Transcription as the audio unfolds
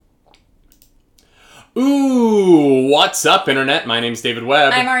Ooh, what's up, Internet? My name's David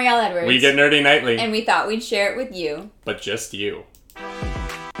Webb. I'm Arielle Edwards. We get nerdy nightly. And we thought we'd share it with you. But just you.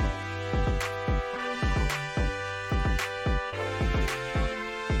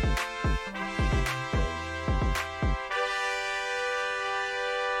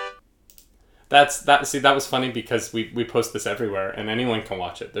 That was funny because we post this everywhere and anyone can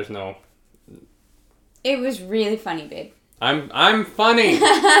watch it. There's no... It was really funny, babe. I'm funny.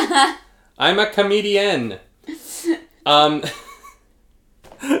 I'm a comedian.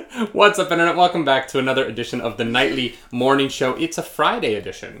 What's up, Internet? Welcome back to another edition of the Nightly Morning Show. It's a Friday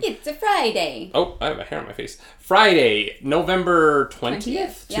edition. It's a Friday. Oh, I have a hair on my face. Friday, November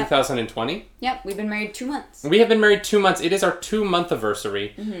 20th, 2020. Yep, we've been married 2 months. We have been married 2 months. It is our 2-month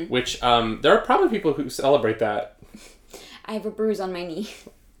anniversary, which there are probably people who celebrate that. I have a bruise on my knee.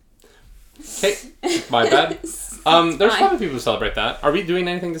 Okay, my bad. There's probably people who celebrate that. Are we doing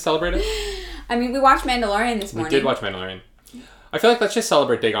anything to celebrate it? I mean, we watched Mandalorian this morning. We did watch Mandalorian. I feel like let's just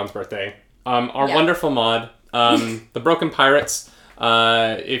celebrate Dagon's birthday. Our wonderful mod, the Broken Pirates.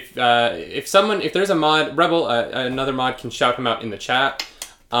 If there's a mod, Rebel, another mod can shout him out in the chat.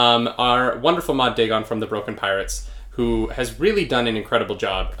 Our wonderful mod Dagon from the Broken Pirates, who has really done an incredible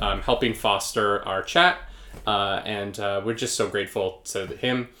job helping foster our chat. And we're just so grateful to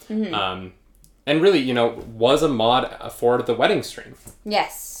him. And really, was a mod for the wedding stream.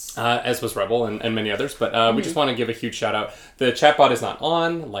 Yes. As was Rebel and many others. But we just want to give a huge shout out. The chatbot is not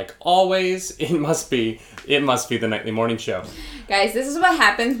on, like always. It must be the Nightly Morning Show. Guys, this is what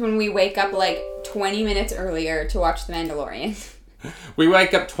happens when we wake up like 20 minutes earlier to watch The Mandalorian. We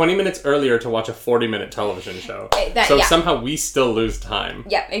wake up 20 minutes earlier to watch a 40-minute television show. Somehow we still lose time.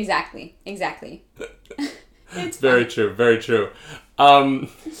 Yep, exactly. It's very true, very true.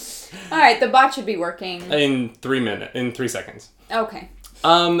 Alright, the bot should be working. In 3 seconds. Okay.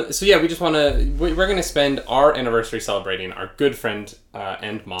 So yeah, we just want to... We're going to spend our anniversary celebrating our good friend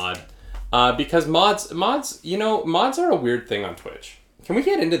and mod. Because mods are a weird thing on Twitch. Can we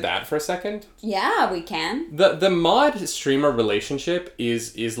get into that for a second? Yeah, we can. The mod-streamer relationship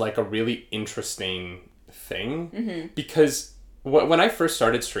is like a really interesting thing. Because when I first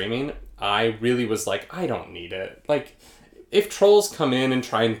started streaming, I really was like, I don't need it. Like, if trolls come in and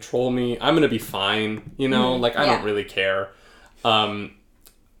try and troll me, I'm going to be fine. I don't really care. And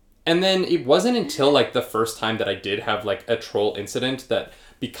then it wasn't until like the first time that I did have like a troll incident that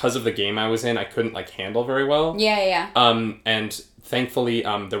because of the game I was in, I couldn't like handle very well. Yeah. And thankfully,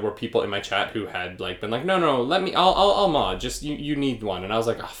 there were people in my chat who had like been like, no, I'll mod. Just you need one. And I was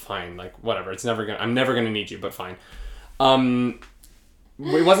like, oh, fine, like whatever. I'm never gonna need you, but fine.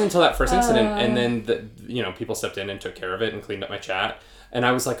 It wasn't until that first incident, and then people stepped in and took care of it and cleaned up my chat, and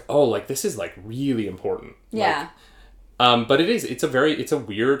I was like, oh, like this is like really important. Yeah. But it's a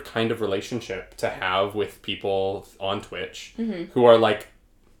weird kind of relationship to have with people on Twitch who are like,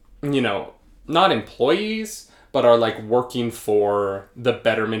 not employees, but are like working for the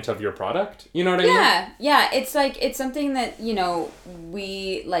betterment of your product. You know what I mean? Yeah. It's something that,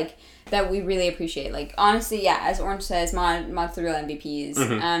 we like, that we really appreciate. Like, honestly, yeah, as Orange says, mods the real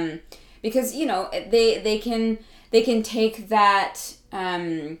MVPs. Because, they can take that...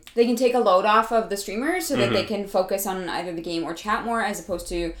 they can take a load off of the streamers so that they can focus on either the game or chat more as opposed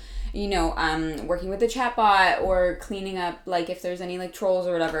to, working with the chat bot or cleaning up, like, if there's any, like, trolls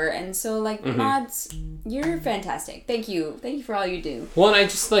or whatever. And so, like, mods, you're fantastic. Thank you. Thank you for all you do. Well, and I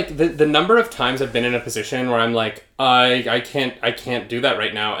just, like, the number of times I've been in a position where I'm like, I can't do that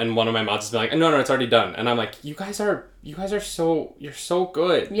right now. And one of my mods has been like, no, it's already done. And I'm like, you guys are you're so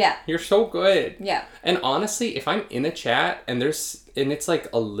good. Yeah. You're so good. Yeah. And honestly, if I'm in a chat and it's like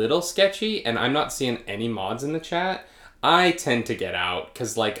a little sketchy and I'm not seeing any mods in the chat, I tend to get out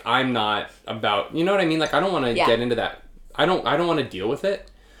because like I'm not about, you know what I mean? Like I don't want to get into that. I don't want to deal with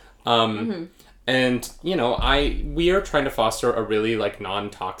it. And we are trying to foster a really like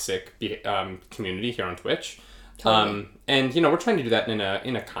non-toxic community here on Twitch. Totally. And we're trying to do that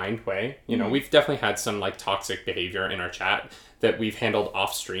in a kind way. We've definitely had some like toxic behavior in our chat that we've handled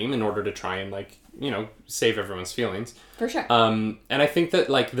off stream in order to try and like save everyone's feelings. For sure. And I think that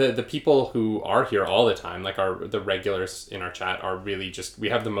like the people who are here all the time, like the regulars in our chat, are really just, we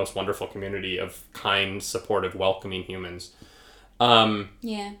have the most wonderful community of kind, supportive, welcoming humans.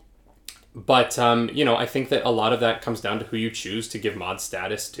 Yeah. But I think that a lot of that comes down to who you choose to give mod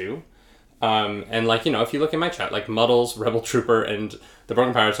status to. And like, if you look in my chat, like Muddles, Rebel Trooper, and the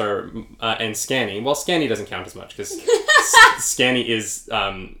Broken Pirates are, and Scanny. Well, Scanny doesn't count as much because Scanny is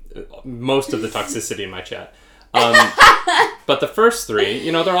most of the toxicity in my chat. But the first three,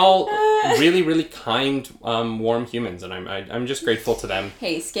 they're all really, really kind, warm humans, and I'm just grateful to them.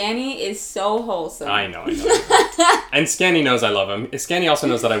 Hey, Scanny is so wholesome. I know. And Scanny knows I love him. Scanny also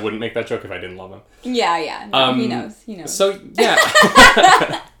knows that I wouldn't make that joke if I didn't love him. Yeah. No, he knows. So, yeah.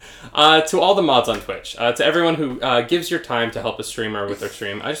 To all the mods on Twitch, to everyone who gives your time to help a streamer with their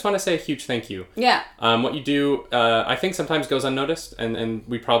stream, I just want to say a huge thank you. Yeah. What you do, I think sometimes goes unnoticed, and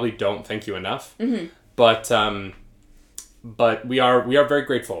we probably don't thank you enough. Mm-hmm. But we are very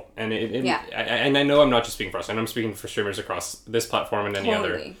grateful, and and I know I'm not just speaking for us. I know I'm speaking for streamers across this platform and any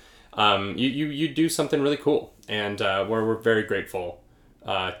other. You do something really cool, and we're very grateful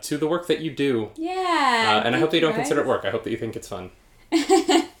to the work that you do. Yeah. And I hope that you don't consider it work. I hope that you think it's fun.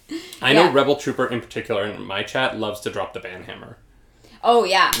 I know Rebel Trooper in particular in my chat loves to drop the banhammer. Oh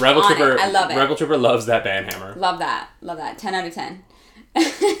yeah. Rebel Trooper, I love it. Rebel Trooper loves that banhammer. Love that. 10 out of 10.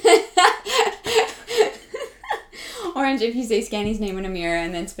 Orange, if you say Scanny's name in a mirror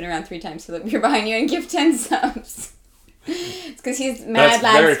and then spin around 3 times, he'll appear behind you and give 10 subs. It's because he's mad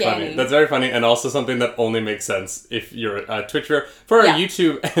lad Scanny. Funny. That's very funny, and also something that only makes sense if you're a Twitcher. For our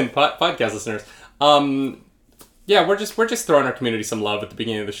YouTube and podcast listeners, we're just throwing our community some love at the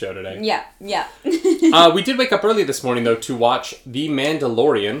beginning of the show today. Yeah. We did wake up early this morning, though, to watch The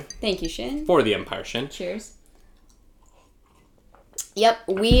Mandalorian. Thank you, Shin. For the Empire, Shin. Cheers. Yep,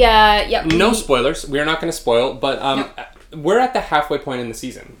 No spoilers. We are not going to spoil, but we're at the halfway point in the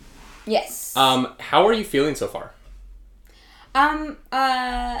season. Yes. How are you feeling so far?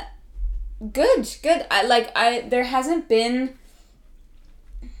 Good. There hasn't been,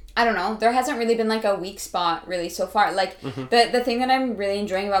 I don't know, there hasn't really been like a weak spot really so far. Like the thing that I'm really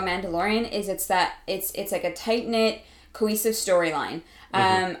enjoying about Mandalorian is it's like a tight-knit, cohesive storyline.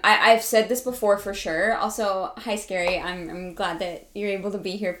 I've said this before for sure. Also, hi Scary. I'm glad that you're able to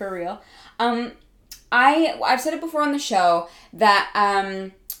be here for real. I've said it before on the show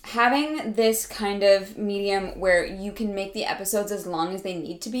that having this kind of medium where you can make the episodes as long as they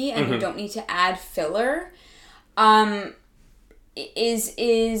need to be and you don't need to add filler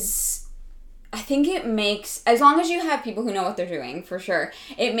is I think it makes, as long as you have people who know what they're doing, for sure,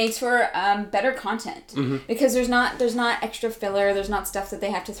 it makes for better content. Because there's not extra filler, there's not stuff that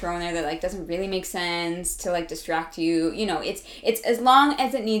they have to throw in there that like doesn't really make sense to like distract you. You know, it's as long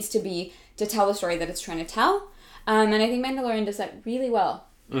as it needs to be to tell the story that it's trying to tell. And I think Mandalorian does that really well.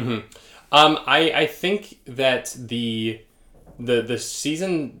 I think that the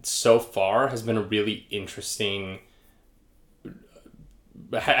season so far has been a really interesting,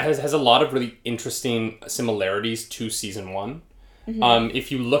 has a lot of really interesting similarities to season 1.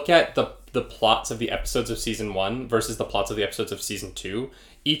 If you look at the plots of the episodes of season 1 versus the plots of the episodes of season 2,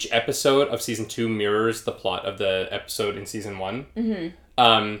 each episode of season 2 mirrors the plot of the episode in season 1.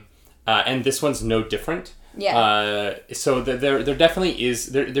 And this one's no different. So there definitely is,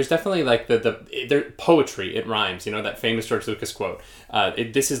 there's definitely like the poetry, it rhymes, you know, that famous George Lucas quote.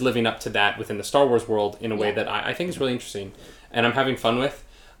 This is living up to that within the Star Wars world in a way that I think is really interesting and I'm having fun with.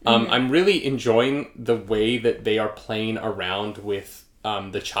 I'm really enjoying the way that they are playing around with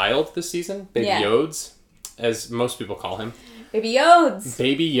the child this season, Baby Yodes, as most people call him. Baby Yodes!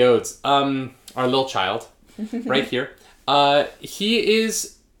 Baby Yodes. Our little child, right here. He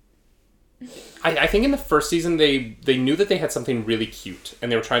is... I think in the first season they knew that they had something really cute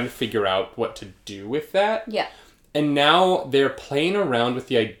and they were trying to figure out what to do with that. Yeah. And now they're playing around with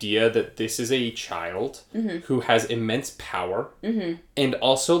the idea that this is a child who has immense power and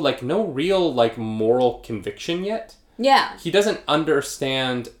also like no real like moral conviction yet. Yeah. He doesn't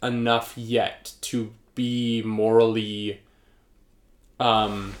understand enough yet to be morally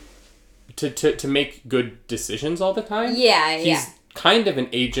to make good decisions all the time. He's kind of an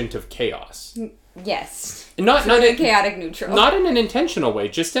agent of chaos. Yes. Not in chaotic neutral. Not in an intentional way,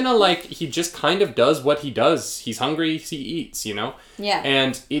 just in a like he just kind of does what he does. He's hungry, he eats, you know? Yeah.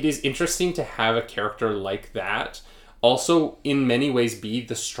 And it is interesting to have a character like that also in many ways be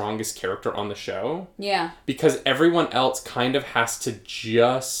the strongest character on the show. Yeah. Because everyone else kind of has to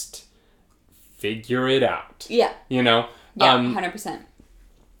just figure it out. Yeah. You know? Yeah, 100%.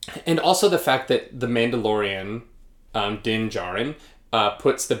 And also the fact that the Mandalorian, Din Djarin,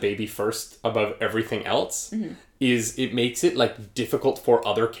 puts the baby first above everything else is it makes it like difficult for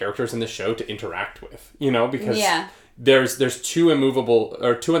other characters in the show to interact with, you know, because there's two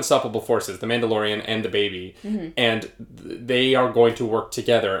unstoppable forces, the Mandalorian and the baby, and they are going to work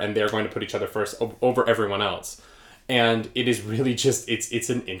together and they're going to put each other first over everyone else. And it is really just it's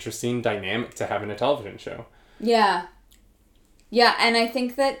an interesting dynamic to have in a television show. Yeah, and I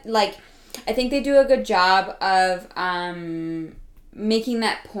think that I think they do a good job of making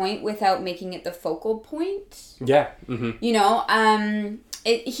that point without making it the focal point. Yeah. You know,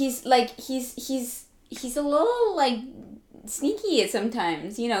 he's like he's a little like sneaky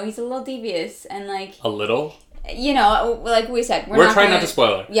sometimes. You know, he's a little devious and like a little. You know, like we said, we're trying not to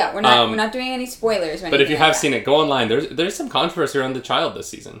spoil it. Yeah, we're not doing any spoilers. But if you have seen it, go online. There's some controversy around the child this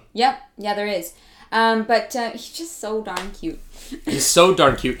season. Yep, yeah, there is. But he's just so darn cute. He's so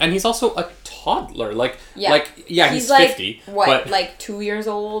darn cute, and he's also a toddler. He's 50. What, but, like 2 years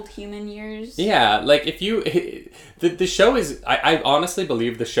old, human years? Yeah, like if you, the show is. I honestly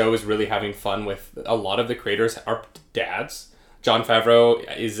believe the show is really having fun with a lot of the creators are dads. Jon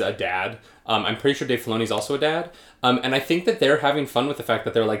Favreau is a dad. I'm pretty sure Dave Filoni's also a dad. And I think that they're having fun with the fact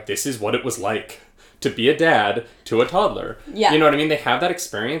that they're like, this is what it was like to be a dad to a toddler. Yeah. You know what I mean? They have that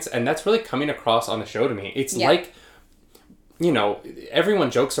experience, and that's really coming across on the show to me. It's like, you know, everyone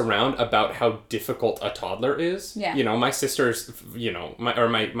jokes around about how difficult a toddler is. Yeah. You know, my sister's, you know,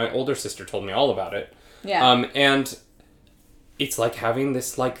 my older sister told me all about it. Yeah. And it's like having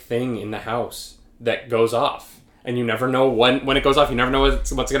this like thing in the house that goes off. And you never know when it goes off. You never know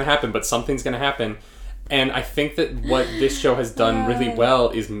what's going to happen, but something's going to happen. And I think that what this show has done really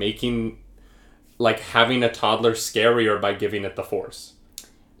well is making, like, having a toddler scarier by giving it the Force.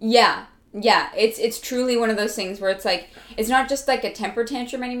 Yeah. Yeah. It's truly one of those things where it's like, it's not just like a temper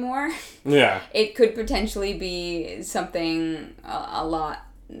tantrum anymore. Yeah. It could potentially be something a lot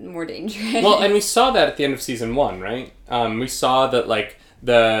more dangerous. Well, and we saw that at the end of season 1, right? We saw that, like,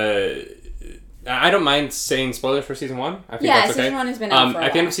 I don't mind saying spoilers for season 1. I think that's okay. Season 1 has been out for a while.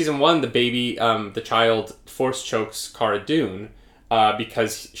 At the end of season 1, the baby, the child force chokes Cara Dune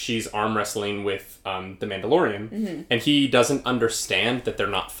because she's arm wrestling with the Mandalorian, and he doesn't understand that they're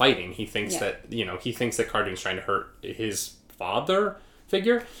not fighting. He thinks that Cara Dune's trying to hurt his father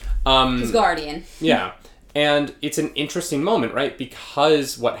figure, his guardian. Yeah, and it's an interesting moment, right?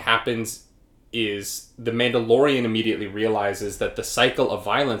 Because what happens is the Mandalorian immediately realizes that the cycle of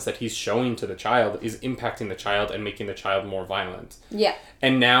violence that he's showing to the child is impacting the child and making the child more violent. Yeah.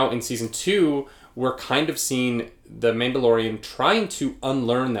 And now in season 2, we're kind of seeing the Mandalorian trying to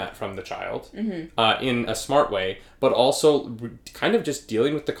unlearn that from the child in a smart way, but also kind of just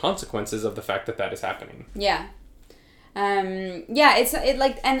dealing with the consequences of the fact that that is happening. Yeah. And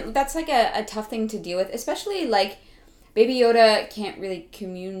that's like a tough thing to deal with, especially like Baby Yoda can't really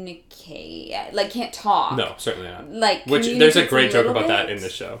communicate, like can't talk. No, certainly not. Like, which there's a great joke about that in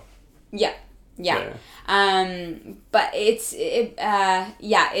this show. Yeah. But it's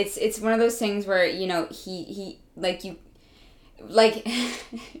one of those things where, you know, he like you, like,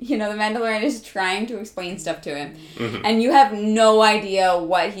 you know, the Mandalorian is trying to explain stuff to him, and you have no idea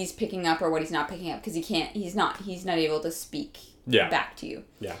what he's picking up or what he's not picking up because he's not able to speak back to you.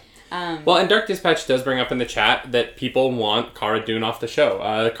 Yeah. Well, and Dark Dispatch does bring up in the chat that people want Cara Dune off the show.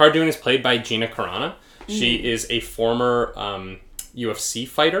 Cara Dune is played by Gina Carano. She is a former UFC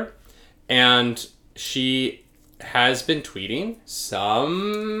fighter, and she has been tweeting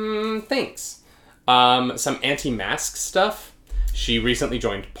some things. Some anti-mask stuff. She recently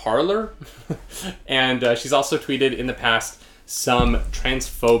joined Parler, and she's also tweeted in the past some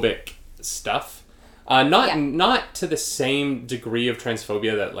transphobic stuff. Not to the same degree of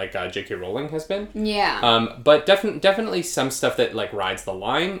transphobia that like J.K. Rowling has been. Yeah. But definitely some stuff that like rides the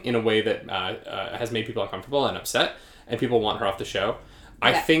line in a way that has made people uncomfortable and upset, and people want her off the show.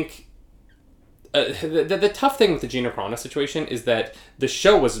 I think the tough thing with the Gina Carano situation is that the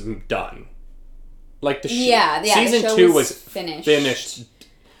show was done. Like season 2 was finished.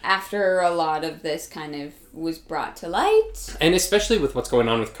 After a lot of this kind of was brought to light. And especially with what's going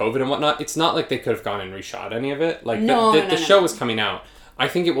on with COVID and whatnot, it's not like they could have gone and reshot any of it. Like, the show was coming out. I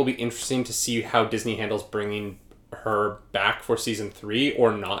think it will be interesting to see how Disney handles bringing her back for season 3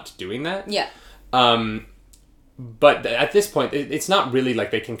 or not doing that. Yeah. But at this point, it's not really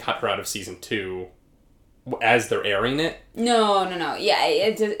like they can cut her out of season 2 as they're airing it. No. Yeah,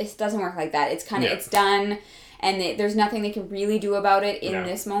 it doesn't work like that. It's kind of, it's done, and there's nothing they can really do about it in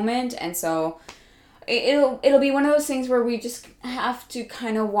this moment, and so it'll be one of those things where we just have to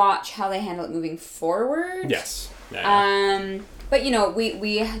kind of watch how they handle it moving forward. Yes. Yeah. But, you know,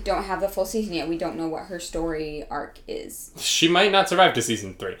 we don't have the full season yet. We don't know what her story arc is. She might not survive to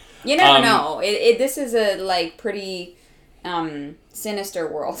season 3. You never know. This is a, like, pretty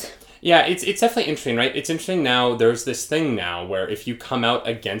sinister world. Yeah, it's definitely interesting, right? It's interesting now, there's this thing now where if you come out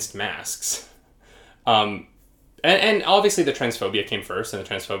against masks, and obviously the transphobia came first, and the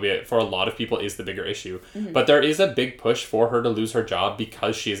transphobia for a lot of people is the bigger issue, but there is a big push for her to lose her job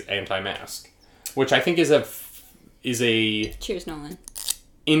because she is anti-mask, which I think is a cheers, Nolan.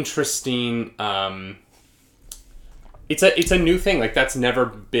 Interesting It's a new thing. Like, that's never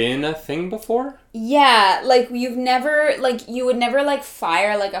been a thing before. Yeah, like, you would never, like,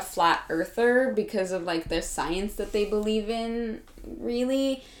 fire, like, a flat earther because of, like, the science that they believe in,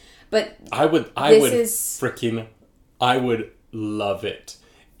 really. But I would love it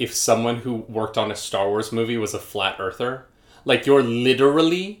if someone who worked on a Star Wars movie was a flat earther. Like, you're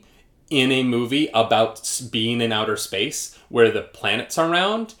literally in a movie about being in outer space where the planets are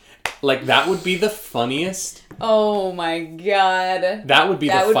round. Like, that would be the funniest. Oh my god. That would be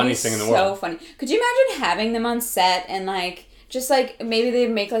the funniest thing in the world. So funny. Could you imagine having them on set and, like, just, like, maybe they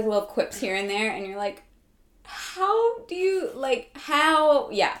make, like, little quips here and there and you're like, how do you, like,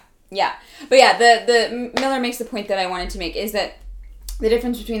 how? Yeah. Yeah. But yeah, the Miller makes the point that I wanted to make is that the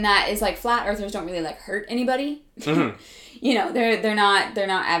difference between that is, like, flat earthers don't really, like, hurt anybody. Mm-hmm. You know, they're not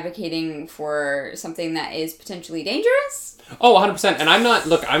advocating for something that is potentially dangerous. Oh, 100%. And I'm not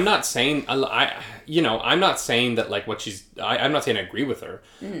saying I'm not saying that, like, what I'm not saying I agree with her.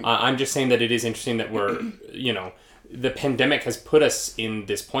 Mm-hmm. I'm just saying that it is interesting that we're, the pandemic has put us in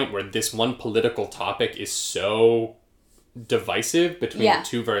this point where this one political topic is so divisive between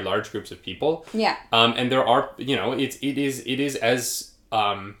two very large groups of people. Yeah. And there are, it is as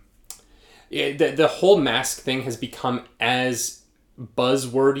the whole mask thing has become as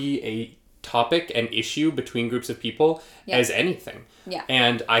buzzwordy a topic and issue between groups of people as anything. Yeah.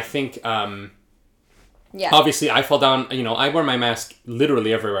 And I think obviously I fall down, I wear my mask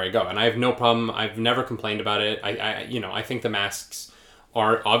literally everywhere I go and I have no problem. I've never complained about it. I think the masks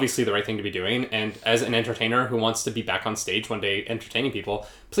are obviously the right thing to be doing. And as an entertainer who wants to be back on stage one day entertaining people,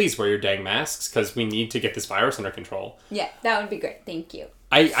 please wear your dang masks because we need to get this virus under control. Yeah, that would be great. Thank you.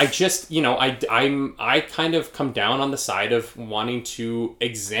 I just, I kind of come down on the side of wanting to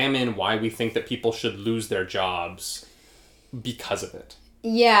examine why we think that people should lose their jobs because of it.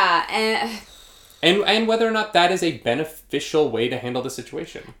 Yeah, and whether or not that is a beneficial way to handle the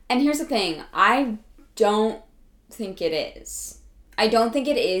situation. And here's the thing, I don't think it is. I don't think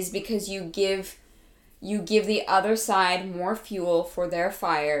it is because you give the other side more fuel for their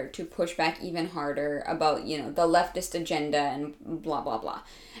fire to push back even harder about, the leftist agenda and blah, blah, blah.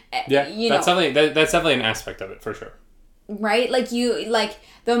 Yeah, that's definitely an aspect of it, for sure. Right? Like,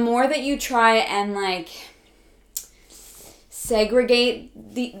 the more that you try and, like, segregate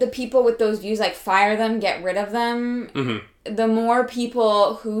the people with those views, like, fire them, get rid of them, mm-hmm. the more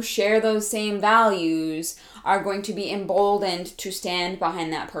people who share those same values are going to be emboldened to stand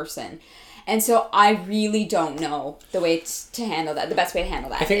behind that person. And so I really don't know the way to handle that, the best way to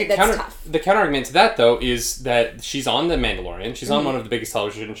handle that. I think tough. The counter-argument to that, though, is that she's on The Mandalorian. She's on one of the biggest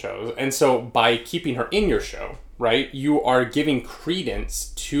television shows. And so by keeping her in your show, right, you are giving credence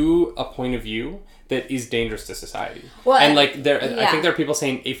to a point of view that is dangerous to society. Well, and I think there are people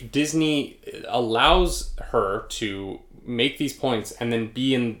saying if Disney allows her to make these points and then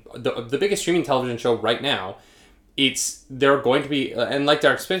be in the biggest streaming television show right now, they're going to be, and like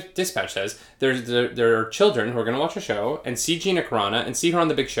Dark Dispatch says, there are children who are going to watch a show and see Gina Carano and see her on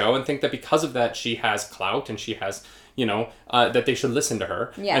the big show and think that because of that she has clout and she has, that they should listen to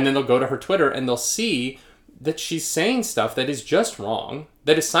her. Yeah. And then they'll go to her Twitter and they'll see that she's saying stuff that is just wrong,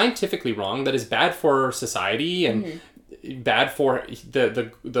 that is scientifically wrong, that is bad for society and bad for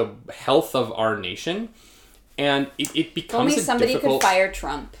the health of our nation. And it becomes only somebody could fire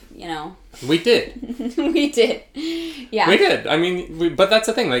Trump, We did. We did. Yeah. We did. I mean, but that's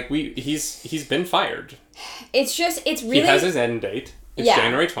the thing. Like, he's been fired. It's really... He has his end date. It's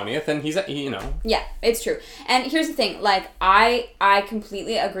January 20th, and he's. Yeah, it's true. And here's the thing. Like, I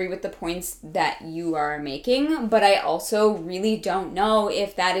completely agree with the points that you are making, but I also really don't know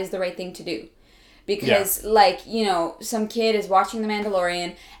if that is the right thing to do. Because, some kid is watching The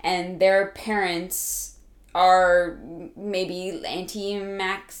Mandalorian, and their parents are maybe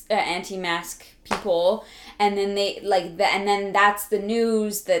anti-mask people, and then they and then that's the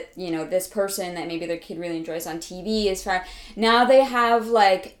news that this person that maybe their kid really enjoys on TV is far. Now they have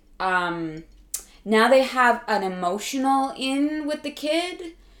an emotional in with the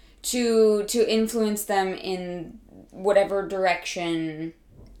kid to influence them in whatever direction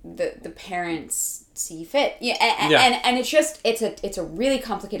the parents see fit. And it's a really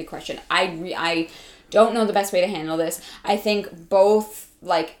complicated question. I don't know the best way to handle this. I think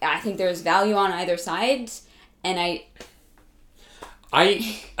I think there's value on either side, and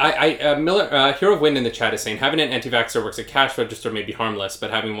Miller, Hero of Wind in the chat is saying, having an anti-vaxxer works at cash register may be harmless, but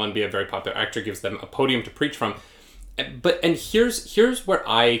having one be a very popular actor gives them a podium to preach from. and here's where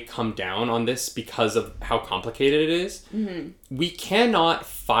I come down on this because of how complicated it is. We cannot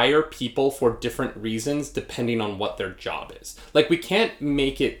fire people for different reasons depending on what their job is. Like, we can't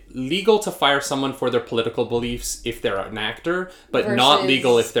make it legal to fire someone for their political beliefs if they're an actor, but not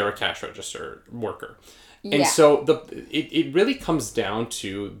legal if they're a cash register worker. And so it really comes down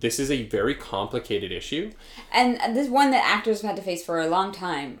to, this is a very complicated issue. And this is one that actors have had to face for a long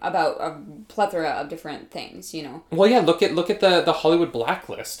time, about a plethora of different things, you know. Well, yeah, look at the Hollywood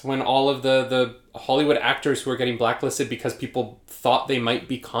blacklist, when all of the Hollywood actors who are getting blacklisted because people thought they might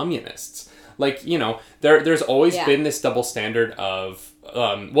be communists. Like, you know, there's always been this double standard of,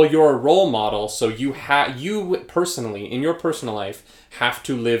 well, you're a role model, so you personally, in your personal life, have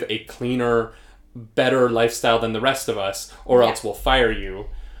to live a cleaner, better lifestyle than the rest of us, or else we'll fire you.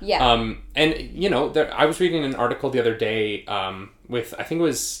 And you know, I was reading an article the other day with, I think it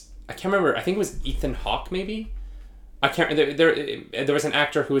was Ethan Hawke, maybe. I can't. There was an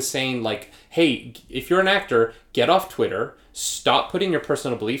actor who was saying, like, hey, if you're an actor, get off Twitter, stop putting your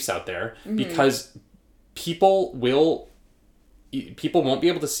personal beliefs out there, because people won't be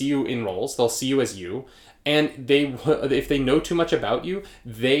able to see you in roles. They'll see you as you. And if they know too much about you,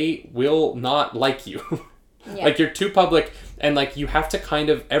 they will not like you. Like, you're too public, and like, you have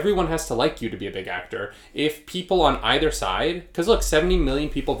to everyone has to like you to be a big actor. If people on either side, because look, 70 million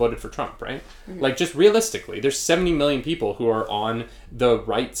people voted for Trump, right? Like, just realistically, there's 70 million people who are on the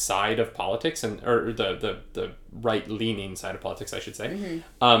right side of politics, or the right-leaning side of politics, I should say.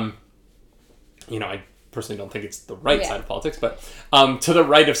 You know, I personally don't think it's the right side of politics, but to the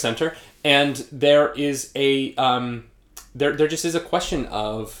right of center. And there is there just is a question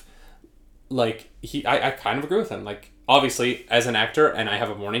of, like, I kind of agree with him. Like, obviously, as an actor, and I have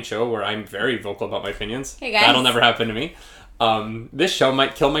a morning show where I'm very vocal about my opinions. Hey, guys. That'll never happen to me. This show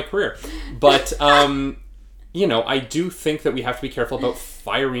might kill my career. But, you know, I do think that we have to be careful about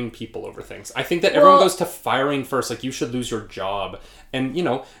firing people over things. I think that everyone goes to firing first. Like, you should lose your job. And, you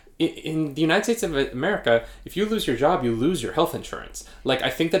know, in the United States of America, if you lose your job, you lose your health insurance. Like, I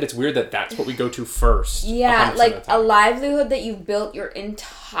think that it's weird that that's what we go to first. Yeah, like, a livelihood that you've built your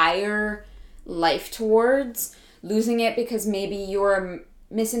entire life towards, losing it because maybe you're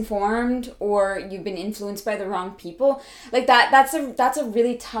misinformed or you've been influenced by the wrong people. Like, that's a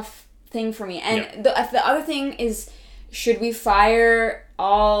really tough thing for me. And the other thing is, should we fire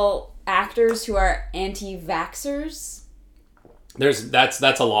all actors who are anti-vaxxers?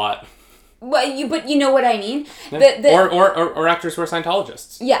 That's a lot. Well, but you know what I mean. Yeah. Or actors who are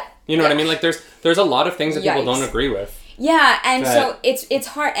Scientologists. Yeah. You know what I mean? Like, there's a lot of things that people don't agree with. Yeah, and so it's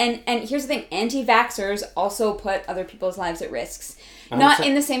hard. And here's the thing: anti-vaxxers also put other people's lives at risks. 100%. Not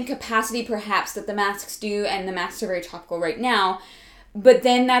in the same capacity, perhaps, that the masks do, and the masks are very topical right now. But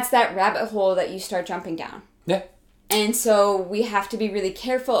then that's that rabbit hole that you start jumping down. Yeah. And so we have to be really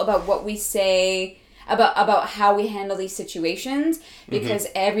careful about what we say, about how we handle these situations, because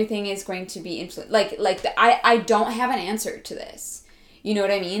everything is going to be influenced. I don't have an answer to this. You know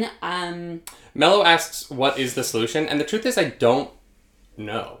what I mean? Mello asks, what is the solution? And the truth is, I don't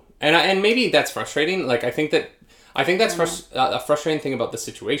know. And maybe that's frustrating. Like, I think that's a frustrating thing about the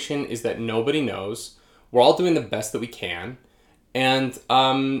situation is that nobody knows. We're all doing the best that we can. And,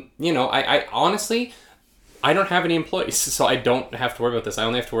 you know, I honestly, I don't have any employees, so I don't have to worry about this. I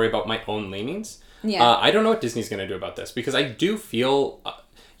only have to worry about my own leanings. Yeah. I don't know what Disney's going to do about this, because I do feel,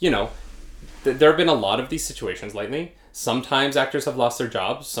 you know, there have been a lot of these situations lately. Sometimes actors have lost their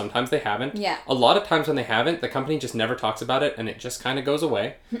jobs. Sometimes they haven't. Yeah. A lot of times when they haven't, the company just never talks about it, and it just kind of goes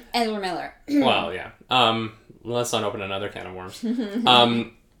away. Ezra Miller. Well, yeah. Let's not open another can of worms.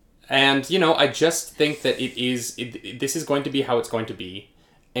 And, you know, I just think that this is going to be how it's going to be.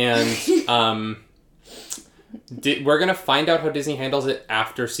 And we're going to find out how Disney handles it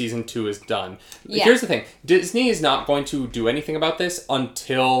after season 2 is done. Yeah. Here's the thing. Disney is not going to do anything about this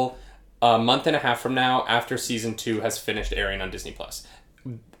until a month and a half from now, after season 2 has finished airing on Disney+.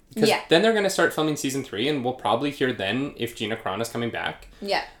 Because then they're going to start filming season 3, and we'll probably hear then if Gina Carano is coming back.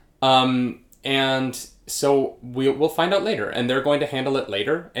 Yeah. And so we'll find out later, and they're going to handle it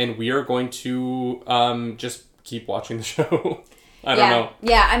later, and we are going to just keep watching the show. I don't know.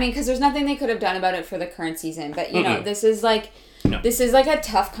 Yeah, I mean, because there's nothing they could have done about it for the current season, but you know, this is like a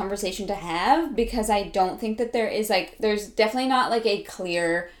tough conversation to have, because I don't think that there's definitely not like a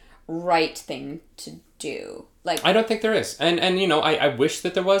clear right thing to do. Like, I don't think there is, and you know, I wish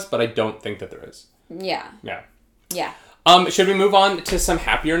that there was, but I don't think that there is. Yeah. Should we move on to some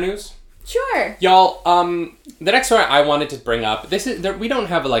happier news? Sure. Y'all, the next story I wanted to bring up, we don't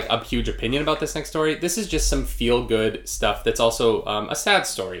have like a huge opinion about this next story. This is just some feel good stuff that's also a sad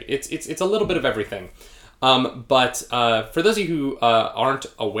story. It's a little bit of everything. But for those of you who aren't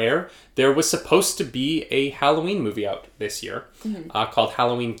aware, there was supposed to be a Halloween movie out this year called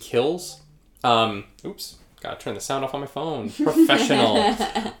Halloween Kills. Oops, gotta turn the sound off on my phone. Professional.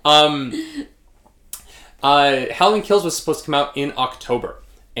 Halloween Kills was supposed to come out in October,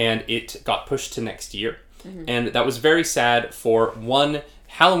 and it got pushed to next year. And that was very sad for one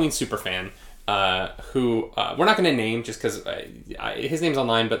Halloween superfan who we're not going to name just because his name's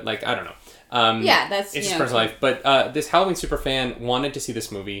online, but like, I don't know. That's it's his personal life. But this Halloween superfan wanted to see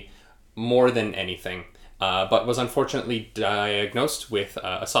this movie more than anything, but was unfortunately diagnosed with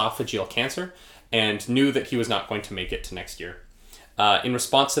esophageal cancer and knew that he was not going to make it to next year. In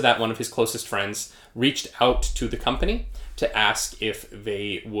response to that, one of his closest friends reached out to the company to ask if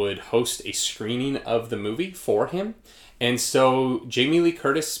they would host a screening of the movie for him. And so Jamie Lee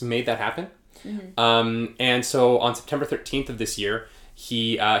Curtis made that happen. And so on September 13th of this year,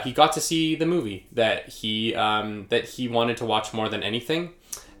 he got to see the movie that he wanted to watch more than anything.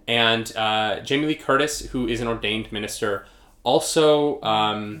 And Jamie Lee Curtis, who is an ordained minister, also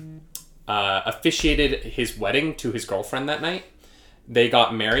officiated his wedding to his girlfriend that night. They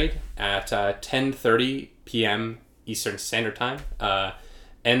got married at 10:30 p.m. Eastern Standard Time.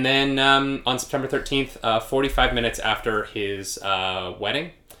 And then on September 13th, 45 minutes after his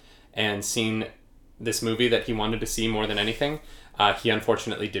wedding, and seeing this movie that he wanted to see more than anything, he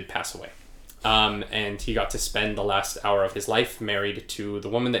unfortunately did pass away. And he got to spend the last hour of his life married to the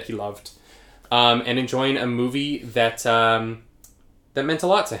woman that he loved, and enjoying a movie that meant a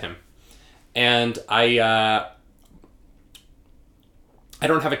lot to him. And I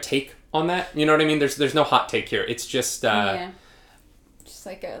don't have a take on that. You know what I mean? There's no hot take here. It's just just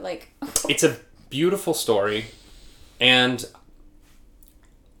like it's a beautiful story, and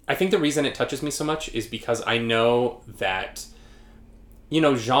I think the reason it touches me so much is because I know that,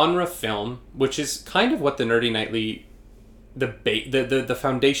 genre film, which is kind of what the Nerdy Nightly, the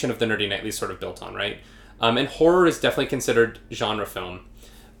foundation of the Nerdy Nightly is sort of built on, right? And horror is definitely considered genre film.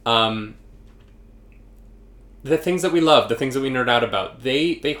 The things that we love, the things that we nerd out about,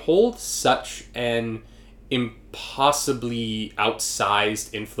 they hold such an impossibly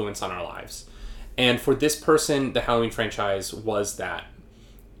outsized influence on our lives. And for this person, the Halloween franchise was that.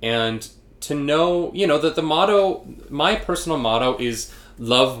 And to know, that the motto, my personal motto is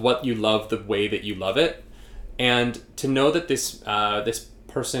love what you love the way that you love it. And to know that this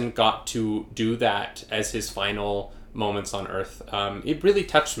person got to do that as his final moments on Earth, it really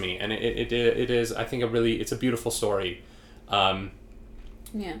touched me. And it is, I think, it's a beautiful story.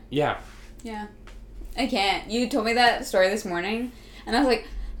 Yeah. I can't. You told me that story this morning, and I was like,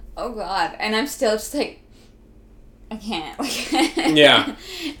 oh God. And I'm still just like, I can't.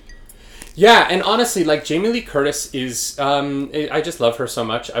 Yeah, and honestly, like, Jamie Lee Curtis is, I just love her so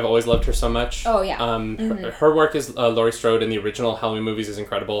much. I've always loved her so much. Oh, yeah. Her work as Laurie Strode in the original Halloween movies is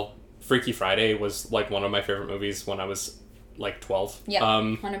incredible. Freaky Friday was, like, one of my favorite movies when I was, like, 12. Yeah,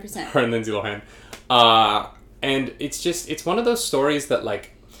 100%. Her and Lindsay Lohan. And it's one of those stories that,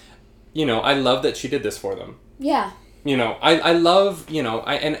 like, I love that she did this for them. Yeah. I love,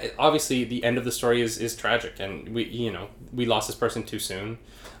 and obviously the end of the story is tragic, and we lost this person too soon.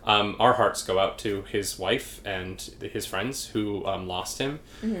 Our hearts go out to his wife and his friends who lost him.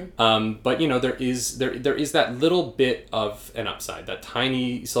 But there is that little bit of an upside, that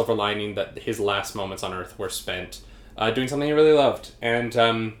tiny silver lining that his last moments on Earth were spent doing something he really loved. And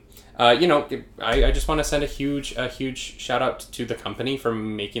I just want to send a huge shout out to the company for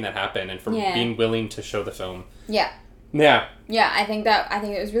making that happen and for being willing to show the film. Yeah. Yeah. Yeah, I think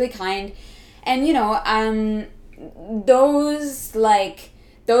it was really kind. And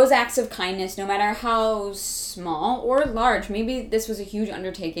those acts of kindness, no matter how small or large, maybe this was a huge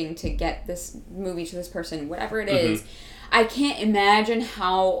undertaking to get this movie to this person, whatever it is, I can't imagine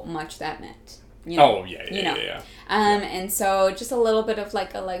how much that meant. Oh, yeah. And so just a little bit of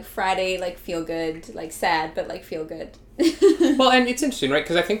a Friday, feel good, sad, but feel good. Well, and it's interesting, right?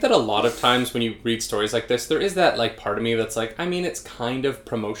 Because I think that a lot of times when you read stories like this, there is that part of me that's it's kind of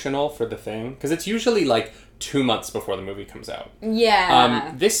promotional for the thing. Because it's usually 2 months before the movie comes out.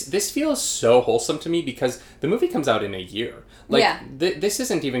 Yeah. This feels so wholesome to me because the movie comes out in a year. This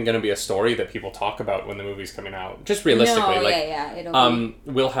isn't even going to be a story that people talk about when the movie's coming out. Just realistically. It'll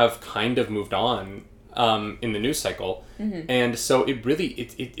we'll have kind of moved on in the news cycle. And so it really,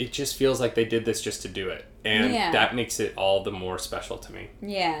 it just feels like they did this just to do it. And that makes it all the more special to me.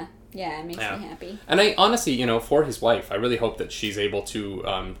 Yeah. Yeah, it makes me happy. And I honestly, for his wife, I really hope that she's able to,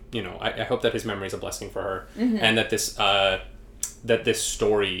 I hope that his memory is a blessing for her, and that this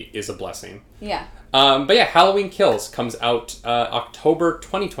story is a blessing. Yeah. But yeah, Halloween Kills comes out October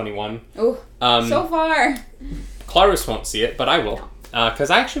 2021. Oh, so far. Clarus won't see it, but I will. Because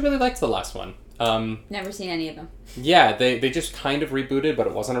I actually really liked the last one. Never seen any of them. Yeah, they just kind of rebooted, but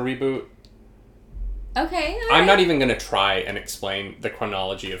it wasn't a reboot. Okay. I'm not even going to try and explain the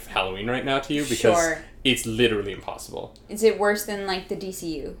chronology of Halloween right now to you because it's literally impossible. Is it worse than like the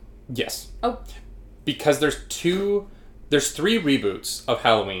DCU? Yes. Oh. Because there's 3 reboots of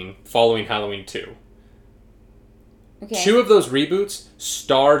Halloween following Halloween 2. Okay. 2 of those reboots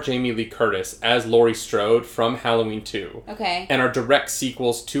star Jamie Lee Curtis as Laurie Strode from Halloween 2. Okay. And are direct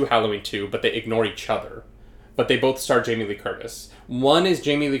sequels to Halloween 2, but they ignore each other. But they both star Jamie Lee Curtis. One is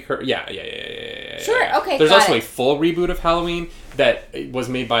Jamie Lee Curtis. Yeah. Sure, okay, There's got also it. a full reboot of Halloween that was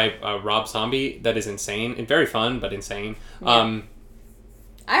made by Rob Zombie that is insane and very fun, but insane. Yeah.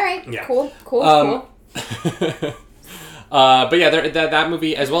 All right. Yeah. Cool. But yeah, that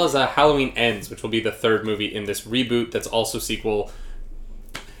movie, as well as Halloween Ends, which will be the 3rd movie in this reboot that's also sequel.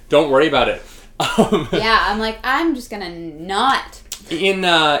 Don't worry about it. Yeah, I'm just gonna not.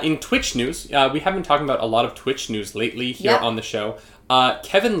 In Twitch news, we have been talking about a lot of Twitch news lately here on the show.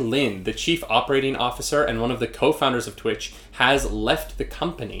 Kevin Lin, the chief operating officer and one of the co-founders of Twitch, has left the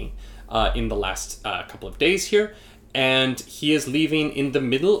company in the last couple of days here. And he is leaving in the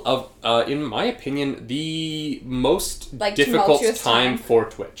middle of, in my opinion, the most difficult time for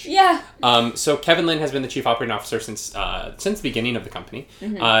Twitch. Yeah. So Kevin Lin has been the chief operating officer since the beginning of the company.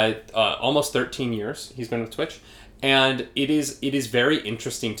 Almost 13 years he's been with Twitch. And it is very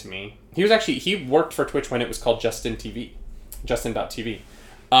interesting to me. He worked for Twitch when it was called Justin.tv.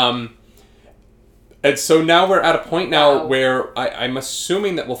 And so now we're at a point now where I'm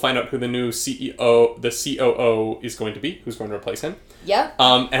assuming that we'll find out who the new CEO, the COO is going to be, who's going to replace him. Yep.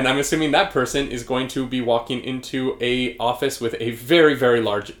 And I'm assuming that person is going to be walking into a office with a very, very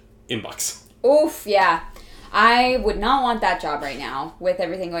large inbox. Oof, yeah. I would not want that job right now with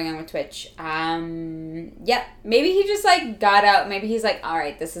everything going on with Twitch. Yep. Maybe he just got out. Maybe he's like, all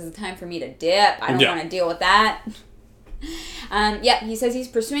right, this is the time for me to dip. I don't want to deal with that. He says he's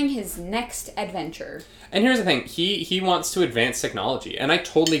pursuing his next adventure. And here's the thing. He wants to advance technology. And I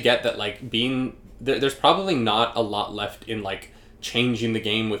totally get that, there's probably not a lot left in, changing the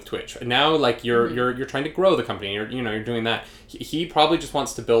game with Twitch. Now, you're trying to grow the company. You're doing that. He probably just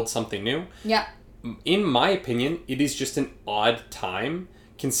wants to build something new. Yeah. In my opinion, it is just an odd time.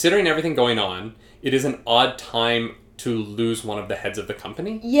 Considering everything going on, it is an odd time to lose one of the heads of the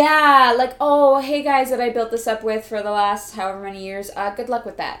company. Yeah, hey guys that I built this up with for the last however many years, good luck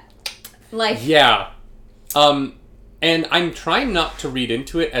with that. Yeah. And I'm trying not to read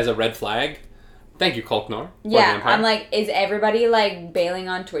into it as a red flag. Thank you, Kulknor. Yeah, I'm is everybody bailing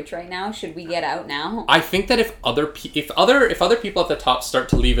on Twitch right now? Should we get out now? I think that if other people at the top start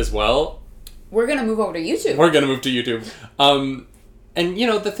to leave as well, we're gonna move over to YouTube. We're gonna move to YouTube. And,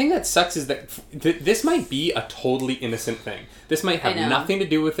 the thing that sucks is that this might be a totally innocent thing. This might have nothing to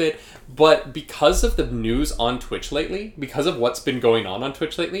do with it, but because of the news on Twitch lately, because of what's been going on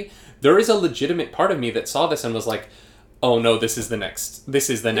Twitch lately, there is a legitimate part of me that saw this and was like, oh no, this is the next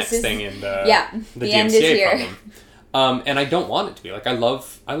thing in the DMCA end is here. problem. And I don't want it to be. I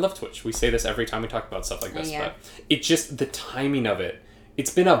love Twitch. We say this every time we talk about stuff like this, but it's just the timing of it.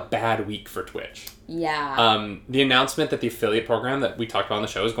 It's been a bad week for Twitch. Yeah. The announcement that the affiliate program that we talked about on the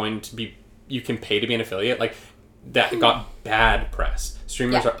show is going to be, you can pay to be an affiliate, that got bad press.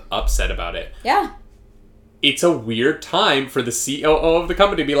 Streamers are upset about it. Yeah. It's a weird time for the COO of the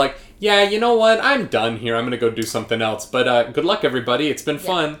company to be like, yeah, you know what? I'm done here. I'm going to go do something else. But good luck, everybody. It's been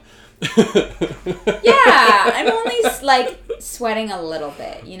fun. Yeah. I'm only, sweating a little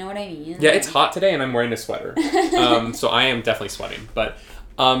bit. You know what I mean? Yeah, it's hot today and I'm wearing a sweater. So I am definitely sweating. But,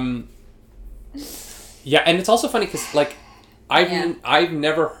 yeah, and it's also funny because, I've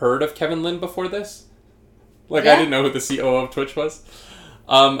never heard of Kevin Lin before this. I didn't know who the COO of Twitch was.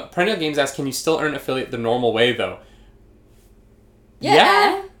 Perennial Games asks, can you still earn affiliate the normal way, though?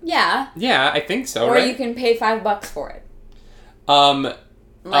 Yeah. Yeah, I think so, or right? you can pay $5 for it.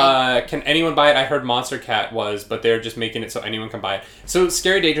 Can anyone buy it? I heard Monster Cat was, but they're just making it so anyone can buy it. So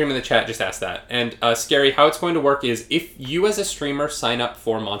Scary Daydream in the chat just asked that. And Scary, how it's going to work is if you as a streamer sign up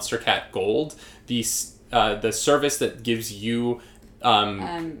for Monster Cat Gold, the service that gives you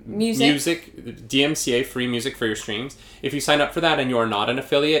music, DMCA free music for your streams, if you sign up for that and you are not an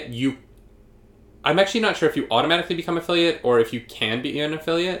affiliate, I'm actually not sure if you automatically become affiliate or if you can be an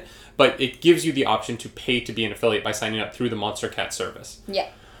affiliate, but it gives you the option to pay to be an affiliate by signing up through the Monster Cat service. Yeah.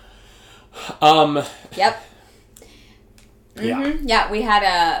 Yep. Mm-hmm. Yeah, we had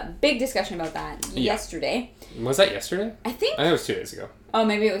a big discussion about that yesterday. Was that yesterday? I think it was 2 days ago. Oh,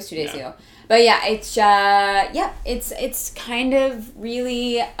 maybe it was 2 days ago. But yeah, it's kind of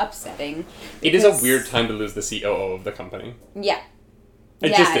really upsetting. It is a weird time to lose the COO of the company. Yeah.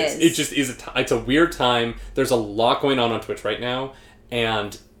 It just is. It just is. It's a weird time. There's a lot going on Twitch right now,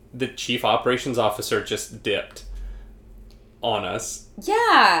 and the chief operations officer just dipped on us.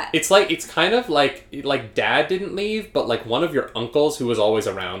 Yeah. It's kind of like dad didn't leave, but like one of your uncles who was always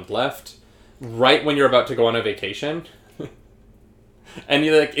around left right when you're about to go on a vacation. And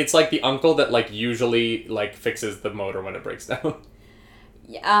you're like, it's like the uncle that like usually like fixes the motor when it breaks down.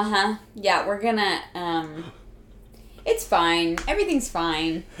 Yeah, we're gonna it's fine. Everything's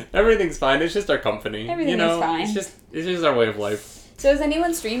fine. Everything's fine. It's just our company. Everything is fine. It's just our way of life. So has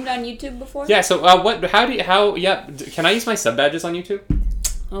anyone streamed on YouTube before? Yeah, so can I use my sub badges on YouTube?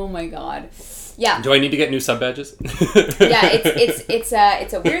 Oh my god. Yeah. Do I need to get new sub badges? Yeah,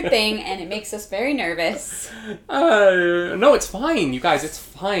 it's a weird thing and it makes us very nervous. No, it's fine, you guys, it's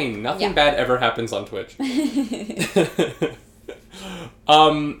fine. Nothing bad ever happens on Twitch.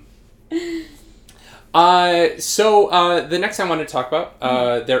 So the next thing I wanted to talk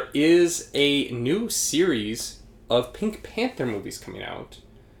about, there is a new series of Pink Panther movies coming out.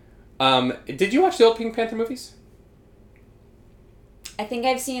 Did you watch the old Pink Panther movies? I think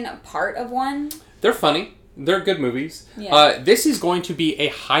I've seen a part of one. They're funny. They're good movies. Yeah. This is going to be a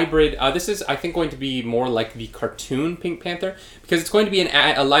hybrid. This is, I think, going to be more like the cartoon Pink Panther, because it's going to be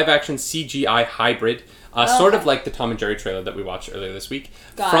a live-action CGI hybrid, sort of like the Tom and Jerry trailer that we watched earlier this week,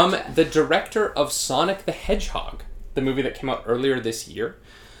 from the director of Sonic the Hedgehog, the movie that came out earlier this year.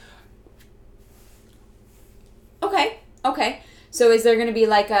 Okay. So is there going to be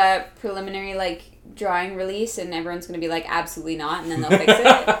like a preliminary like drawing release and everyone's going to be like absolutely not, and then they'll fix it?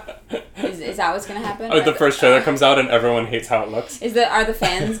 Is that what's going to happen? The first trailer comes out and everyone hates how it looks. Are the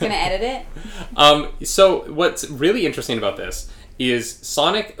fans going to edit it? So what's really interesting about this is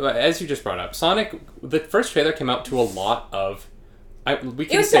Sonic, as you just brought up, Sonic, the first trailer came out to a lot of,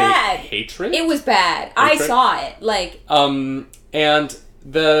 hatred. It was bad. I saw it. And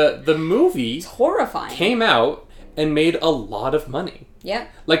the movie it's horrifying. Came out and made a lot of money.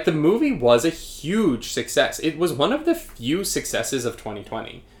 Yep. Like, the movie was a huge success. It was one of the few successes of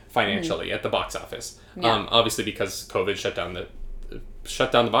 2020 financially at the box office. Yeah. Obviously because COVID shut down the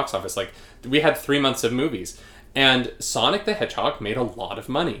box office. Like, we had 3 months of movies. And Sonic the Hedgehog made a lot of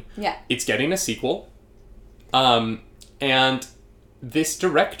money. Yeah. It's getting a sequel. And this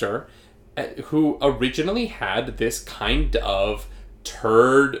director, who originally had this kind of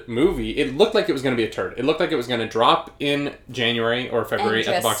turd movie. It looked like it was going to be a turd. It looked like it was going to drop in January or February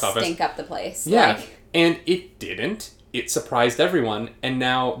at the box office. Stink up the place. Yeah. And it didn't. It surprised everyone. And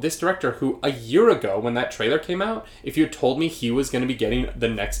now this director, who a year ago when that trailer came out, if you had told me he was going to be getting the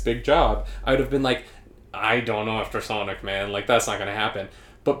next big job, I would have been like, I don't know after Sonic, man. Like, that's not going to happen.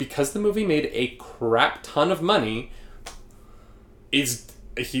 But because the movie made a crap ton of money, he's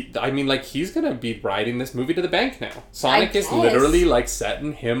gonna be riding this movie to the bank now. Sonic is literally like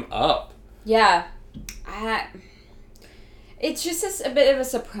setting him up. Yeah. It's just a bit of a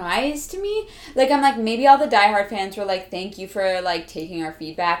surprise to me. Like, I'm like, maybe all the diehard fans were like, thank you for like taking our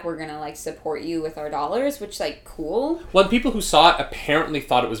feedback. We're gonna like support you with our dollars, which like cool. Well, the people who saw it apparently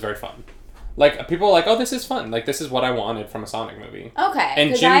thought it was very fun. Like, people were like, oh, this is fun. Like, this is what I wanted from a Sonic movie. Okay.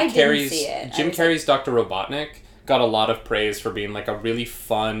 And Jim Carrey's Dr. Robotnik got a lot of praise for being like a really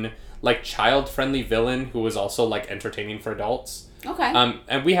fun, like, child-friendly villain who was also like entertaining for adults. Okay.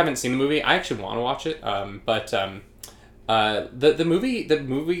 And we haven't seen the movie. I actually want to watch it. The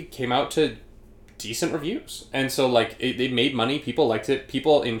movie came out to decent reviews, and so like it made money. People liked it.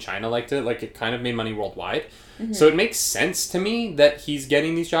 People in China liked it. Like, it kind of made money worldwide. Mm-hmm. So it makes sense to me that he's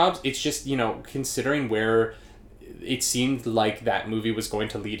getting these jobs. It's just, considering where it seemed like that movie was going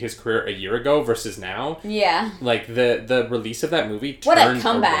to lead his career a year ago versus now. Yeah. Like, the release of that movie turned what a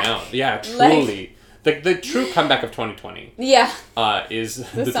comeback. Around. Yeah, truly. The true comeback of 2020. Yeah. Is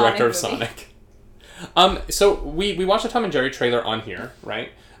the director of Sonic. So we watched the Tom and Jerry trailer on here,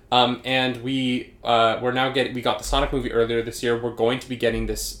 right? And we got the Sonic movie earlier this year. We're going to be getting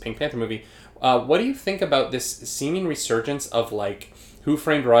this Pink Panther movie. What do you think about this seeming resurgence of like Who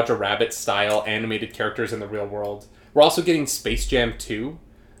Framed Roger Rabbit style animated characters in the real world? We're also getting Space Jam 2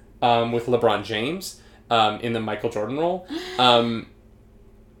 with LeBron James in the Michael Jordan role.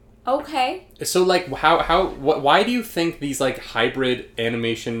 Okay. So like why do you think these like hybrid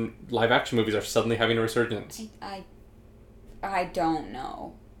animation live action movies are suddenly having a resurgence? I don't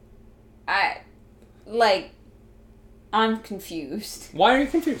know. I'm confused. Why are you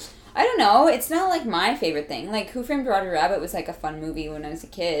confused? I don't know. It's not like my favorite thing. Like, Who Framed Roger Rabbit was like a fun movie when I was a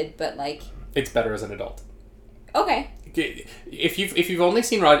kid, but like... It's better as an adult. Okay. If you've only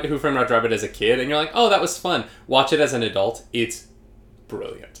seen Who Framed Roger Rabbit as a kid and you're like, oh, that was fun, watch it as an adult. It's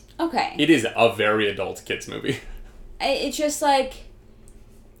brilliant. Okay. It is a very adult kids movie. It's just like,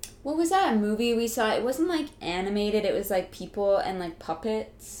 what was that movie we saw? It wasn't like animated. It was like people and like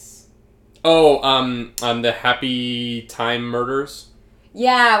puppets. Oh, the Happy Time Murders.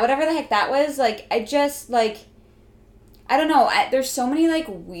 Yeah, whatever the heck that was. Like, I just like, I don't know. There's so many like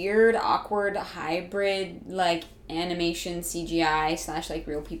weird, awkward, hybrid like animation CGI / like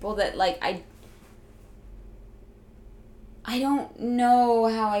real people that like I don't know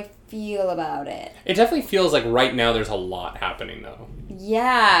how I feel about it. It definitely feels like right now there's a lot happening though.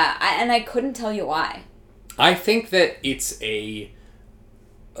 Yeah, and I couldn't tell you why. I think that I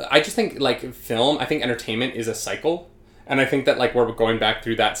just think like film, I think entertainment is a cycle. And I think that like we're going back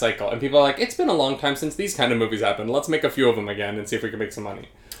through that cycle. And people are like, it's been a long time since these kind of movies happened. Let's make a few of them again and see if we can make some money.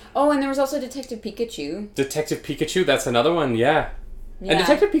 Oh, and there was also Detective Pikachu. Detective Pikachu, that's another one, yeah. Yeah. And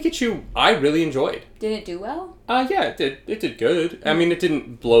Detective Pikachu, I really enjoyed. Did it do well? Yeah, it did. It did good. I mean, it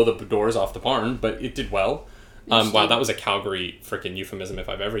didn't blow the doors off the barn, but it did well. Wow, that was a Calgary freaking euphemism if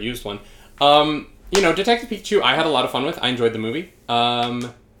I've ever used one. Detective Pikachu, I had a lot of fun with. I enjoyed the movie.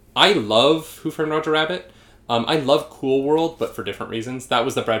 I love Who Framed Roger Rabbit. I love Cool World, but for different reasons. That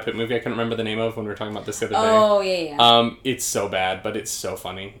was the Brad Pitt movie I couldn't remember the name of when we were talking about this the other day. Oh, yeah. It's so bad, but it's so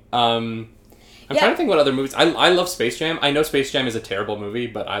funny. I'm trying to think what other movies. I love Space Jam. I know Space Jam is a terrible movie,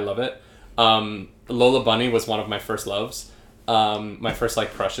 but I love it. Lola Bunny was one of my first loves. My first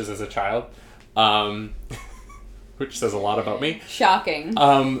like crushes as a child. Which says a lot about me. Shocking.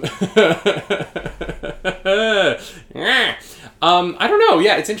 I don't know.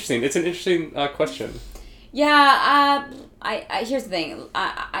 Yeah, it's interesting. It's an interesting question. Yeah, I here's the thing.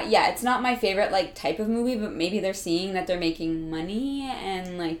 Yeah, it's not my favorite like type of movie, but maybe they're seeing that they're making money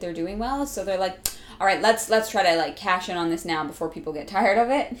and like they're doing well, so they're like, all right, let's try to like cash in on this now before people get tired of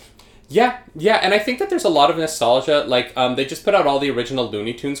it. Yeah, and I think that there's a lot of nostalgia. Like, they just put out all the original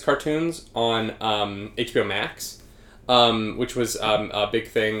Looney Tunes cartoons on HBO Max, which was a big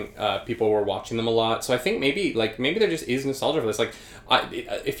thing. People were watching them a lot, so I think maybe there just is nostalgia for this. Like,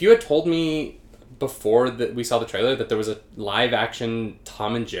 if you had told me before that we saw the trailer that there was a live action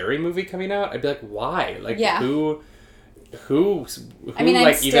Tom and Jerry movie coming out, I'd be like, why? Like, yeah. Who I mean,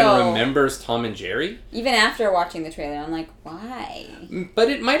 even remembers Tom and Jerry? Even after watching the trailer, I'm like, why? But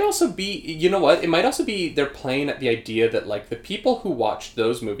it might also be, you know what? It might also be they're playing at the idea that like the people who watched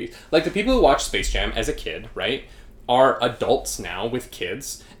those movies, like the people who watched Space Jam as a kid, right, are adults now with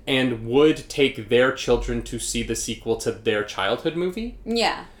kids and would take their children to see the sequel to their childhood movie.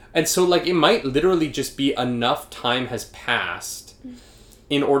 Yeah. And so like it might literally just be enough time has passed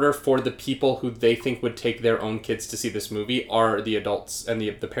in order for the people who they think would take their own kids to see this movie are the adults and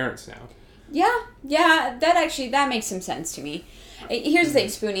the parents now. Yeah, that makes some sense to me. Here's the thing,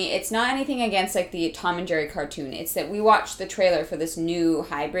 Spoonie, it's not anything against like the Tom and Jerry cartoon. It's that we watched the trailer for this new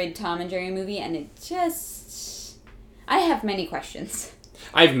hybrid Tom and Jerry movie and it just... I have many questions.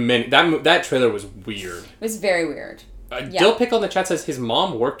 I have many... That trailer was weird. It was very weird. Dill Pickle in the chat says his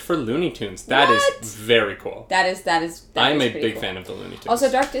mom worked for Looney Tunes. That is very cool. That is I'm a big fan of the Looney Tunes. Also,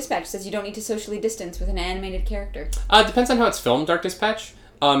 Dark Dispatch says you don't need to socially distance with an animated character. Depends on how it's filmed, Dark Dispatch.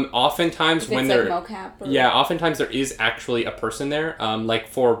 Oftentimes when like mocap or... Yeah, oftentimes there is actually a person there. Like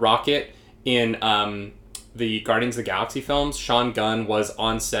for Rocket in the Guardians of the Galaxy films, Sean Gunn was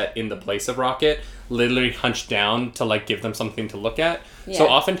on set in the place of Rocket, literally hunched down to like give them something to look at. Yeah. So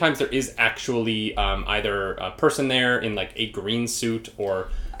oftentimes there is actually either a person there in like a green suit or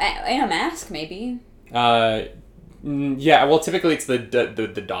and a mask maybe. Yeah, well typically it's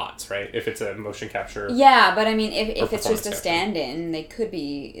the dots, right? If it's a motion capture. Yeah, but I mean if it's just a stand-in, they could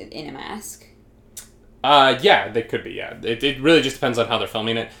be in a mask. Yeah, they could be, yeah. It really just depends on how they're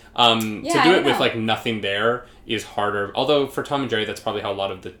filming it. To do it with, like, nothing there is harder. Although, for Tom and Jerry, that's probably how a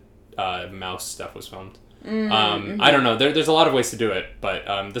lot of the mouse stuff was filmed. I don't know. There's a lot of ways to do it,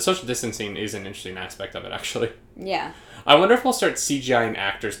 but the social distancing is an interesting aspect of it, actually. Yeah. I wonder if we'll start CGI-ing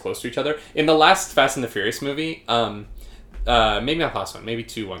actors close to each other. In the last Fast and the Furious movie, maybe not the last one, maybe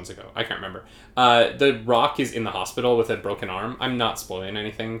 2 ones ago. I can't remember. The Rock is in the hospital with a broken arm. I'm not spoiling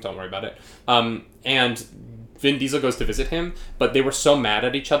anything. Don't worry about it. And Vin Diesel goes to visit him, but they were so mad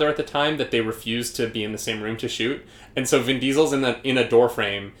at each other at the time that they refused to be in the same room to shoot. And so Vin Diesel's in a door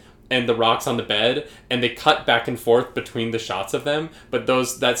frame, and The Rock's on the bed, and they cut back and forth between the shots of them, but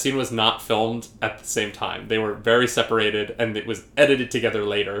that scene was not filmed at the same time. They were very separated, and it was edited together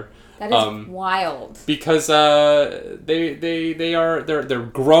later. That is wild. Because they're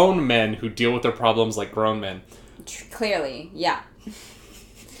grown men who deal with their problems like grown men. Clearly, yeah.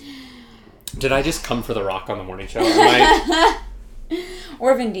 Did I just come for The Rock on the morning show? Am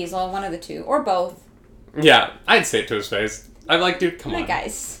Or Vin Diesel, one of the two. Or both. Yeah, I'd say it to his face. I'm like, dude, come on.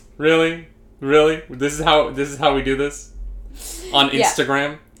 Guys. Really? Really? This is how we do this? On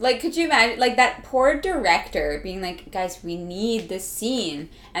Instagram? Like, could you imagine, like, that poor director being like, guys, we need this scene.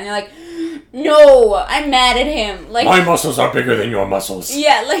 And they're like, no, I'm mad at him. Like, my muscles are bigger than your muscles.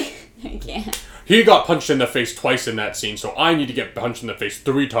 Yeah, like, I can't. He got punched in the face twice in that scene, so I need to get punched in the face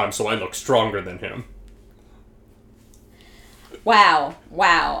 3 times so I look stronger than him. Wow.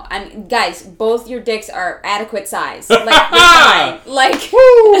 Guys, both your dicks are adequate size. Like,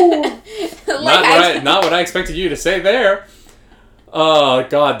 you're fine. Like, not what I expected you to say there. Oh,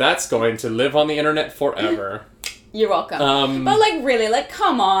 God, that's going to live on the internet forever. You're welcome. But, like, really, like,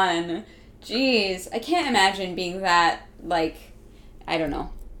 come on. Jeez. I can't imagine being that, like, I don't know.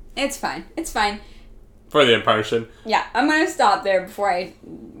 It's fine. For the impression. Yeah, I'm going to stop there before I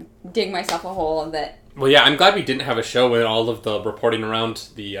dig myself a hole that... Well, yeah, I'm glad we didn't have a show when all of the reporting around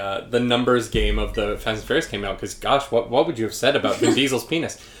the numbers game of the Fast and Furious came out, because, gosh, what would you have said about Vin Diesel's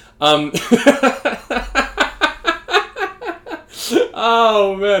penis?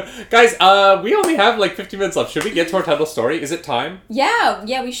 Oh, man. Guys, we only have, like, 50 minutes left. Should we get to our title story? Is it time? Yeah,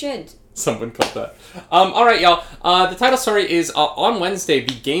 we should. Someone cut that. All right, y'all. The title story is, on Wednesday,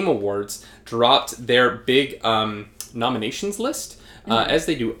 the Game Awards dropped their big nominations list. As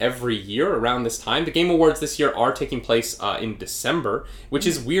they do every year around this time. The Game Awards this year are taking place in December, which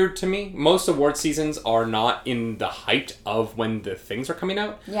is weird to me. Most award seasons are not in the height of when the things are coming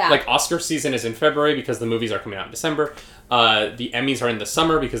out. Yeah. Like, Oscar season is in February because the movies are coming out in December. The Emmys are in the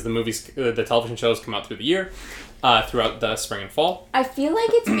summer because the television shows come out through the year, throughout the spring and fall. I feel like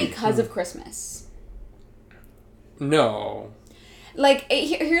it's because of Christmas. No. Like,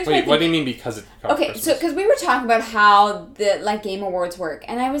 here's Wait, what do you mean because it's okay, Christmas? so because we were talking about how the like Game Awards work,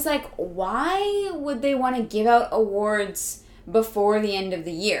 and I was like, why would they want to give out awards before the end of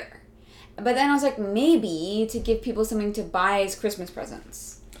the year? But then I was like, maybe to give people something to buy as Christmas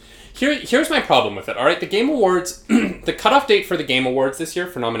presents. Here's my problem with it, alright? The Game Awards, the cutoff date for the Game Awards this year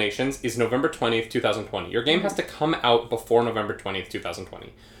for nominations is November 20th, 2020. Your game has to come out before November 20th,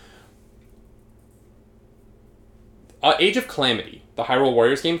 2020. Age of Calamity, the Hyrule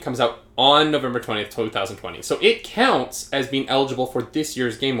Warriors game, comes out on November 20th, 2020. So it counts as being eligible for this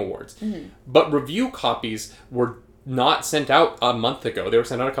year's Game Awards. Mm-hmm. But review copies were not sent out a month ago. They were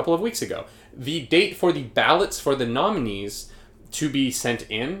sent out a couple of weeks ago. The date for the ballots for the nominees to be sent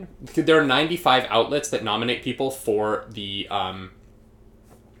in, there are 95 outlets that nominate people for the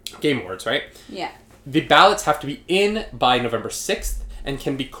Game Awards, right? Yeah. The ballots have to be in by November 6th and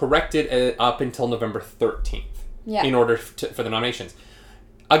can be corrected up until November 13th. Yeah. In order for the nominations.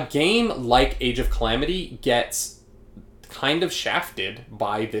 A game like Age of Calamity gets kind of shafted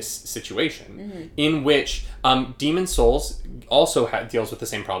by this situation, in which Demon's Souls also deals with the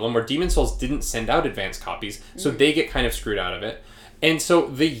same problem, where Demon's Souls didn't send out advanced copies, so they get kind of screwed out of it. And so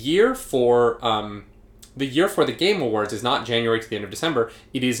the year for the Game Awards is not January to the end of December.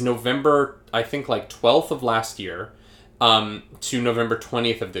 It is November, I think, like 12th of last year. To November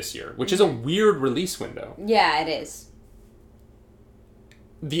 20th of this year, which is a weird release window. Yeah, it is.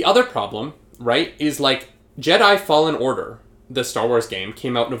 The other problem, right, is like Jedi Fallen Order, the Star Wars game,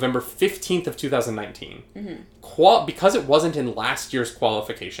 came out November 15th of 2019. Mm-hmm. Because it wasn't in last year's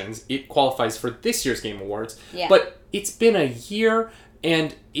qualifications, it qualifies for this year's Game Awards. Yeah. But it's been a year,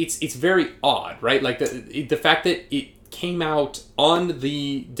 and it's very odd, right? Like the fact that it came out on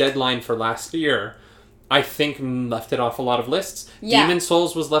the deadline for last year, I think left it off a lot of lists. Yeah. Demon's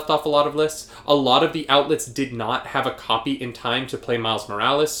Souls was left off a lot of lists. A lot of the outlets did not have a copy in time to play Miles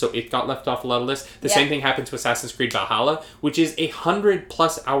Morales, so it got left off a lot of lists. The same thing happened to Assassin's Creed Valhalla, which is a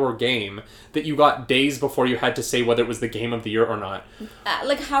 100+ hour game that you got days before you had to say whether it was the game of the year or not.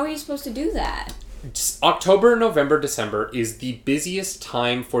 Like, how are you supposed to do that? October, November, December is the busiest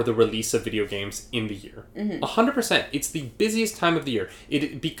time for the release of video games in the year. 100%. It's the busiest time of the year.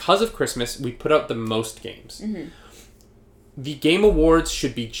 Because of Christmas, we put out the most games. The Game Awards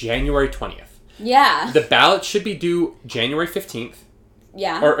should be January 20th. Yeah. The ballot should be due January 15th.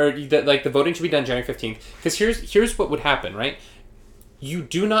 Yeah. Or the voting should be done January 15th. Because here's what would happen, right? You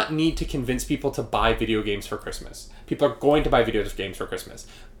do not need to convince people to buy video games for Christmas. People are going to buy video games for Christmas.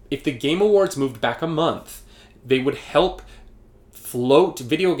 If the Game Awards moved back a month, they would help float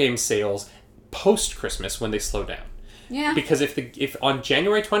video game sales post-Christmas when they slow down. Yeah. Because if on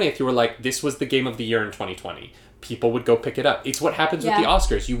January 20th you were like, this was the game of the year in 2020, people would go pick it up. It's what happens with the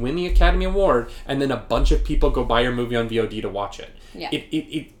Oscars. You win the Academy Award, and then a bunch of people go buy your movie on VOD to watch it. Yeah.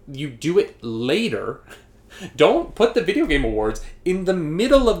 You do it later, Don't put the video game awards in the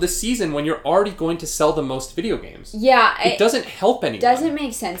middle of the season when you're already going to sell the most video games. Yeah. It doesn't help anyone. Doesn't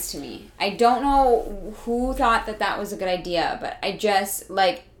make sense to me. I don't know who thought that was a good idea, but I just,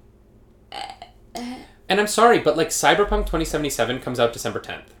 like... And I'm sorry, but like Cyberpunk 2077 comes out December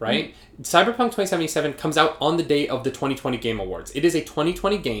 10th, right? Cyberpunk 2077 comes out on the day of the 2020 Game Awards. It is a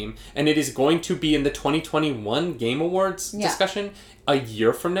 2020 game, and it is going to be in the 2021 Game Awards discussion a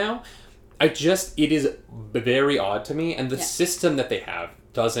year from now. It is very odd to me, and the system that they have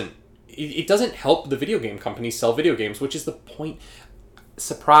doesn't help the video game companies sell video games, which is the point.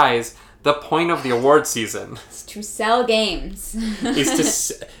 Surprise. The point of the award season is to sell games.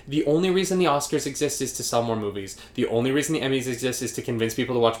 The only reason the Oscars exist is to sell more movies. The only reason the Emmys exist is to convince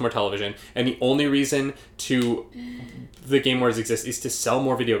people to watch more television. And the only reason the Game Awards exist is to sell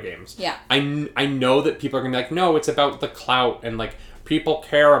more video games. Yeah. I know that people are going to be like, no, it's about the clout and like people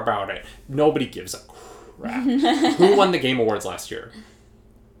care about it. Nobody gives a crap. Who won the Game Awards last year?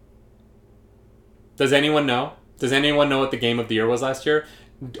 Does anyone know? Does anyone know what the Game of the Year was last year?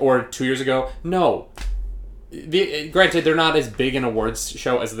 Or 2 years ago? No. Granted, they're not as big an awards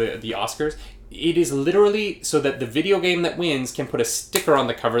show as the Oscars. It is literally so that the video game that wins can put a sticker on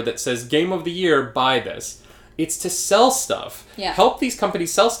the cover that says, Game of the Year, buy this. It's to sell stuff. Yeah. Help these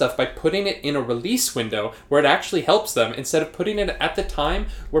companies sell stuff by putting it in a release window where it actually helps them instead of putting it at the time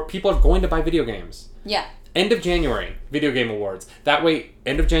where people are going to buy video games. Yeah. End of January, Video Game Awards. That way,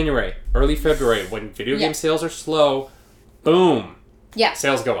 end of January, early February, when video game sales are slow, boom. Yeah.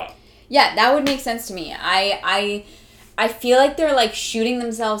 Sales go up. Yeah, that would make sense to me. I feel like they're like shooting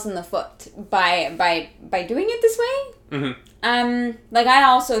themselves in the foot by doing it this way. Mm-hmm. Like I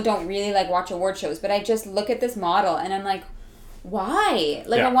also don't really like watch award shows, but I just look at this model and I'm like, why?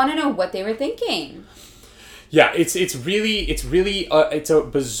 Like I want to know what they were thinking. Yeah, it's a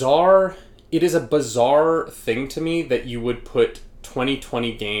bizarre thing to me that you would put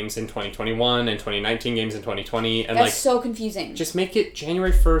 2020 games in 2021 and 2019 games in 2020 and that's so confusing. Just make it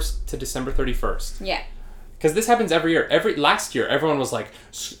January 1st to December 31st. Yeah. Because this happens every year. Last year everyone was like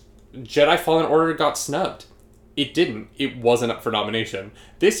Jedi Fallen Order got snubbed. It didn't. It wasn't up for nomination.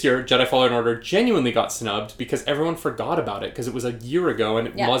 This year Jedi Fallen Order genuinely got snubbed because everyone forgot about it because it was a year ago and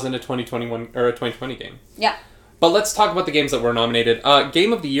it wasn't a 2021 or a 2020 game. Yeah. But let's talk about the games that were nominated.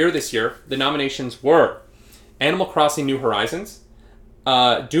 Game of the Year this year, the nominations were Animal Crossing New Horizons,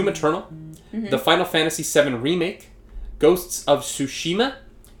 Doom Eternal, the Final Fantasy VII Remake, Ghosts of Tsushima,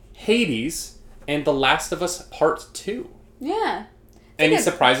 Hades, and The Last of Us Part 2. Yeah. Any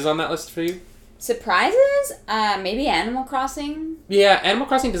surprises on that list for you? Surprises? Maybe Animal Crossing? Yeah, Animal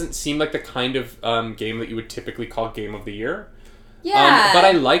Crossing doesn't seem like the kind of game that you would typically call Game of the Year. Yeah. But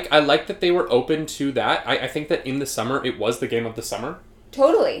I like that they were open to that. I think that in the summer, it was the game of the summer.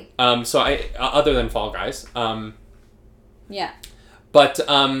 Totally. So other than Fall Guys. Yeah. But,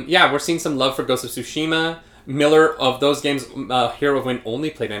 we're seeing some love for Ghost of Tsushima. Miller, of those games, Hero of Wind only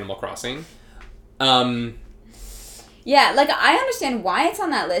played Animal Crossing. Yeah, like, I understand why it's on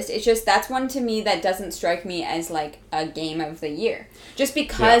that list. It's just, that's one to me that doesn't strike me as, like, a game of the year. Just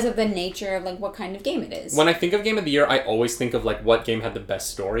because of the nature of, like, what kind of game it is. When I think of game of the year, I always think of, like, what game had the best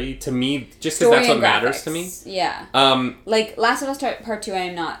story. To me, just because that's what matters to me. Yeah. Like, Last of Us Part 2, I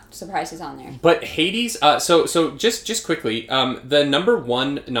am not surprised is on there. But Hades, so just quickly, the number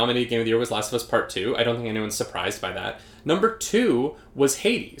one nominated game of the year was Last of Us Part 2. I don't think anyone's surprised by that. Number 2 was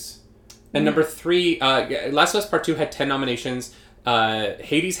Hades. And number 3, Last of Us Part 2 had 10 nominations,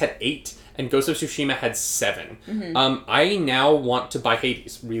 Hades had 8, and Ghost of Tsushima had 7. I now want to buy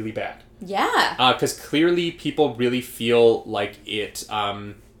Hades really bad. Yeah. Because clearly people really feel like it,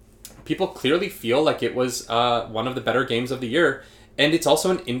 was one of the better games of the year. And it's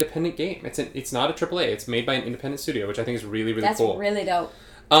also an independent game. It's not a AAA. It's made by an independent studio, which I think is really, really cool. That's really dope.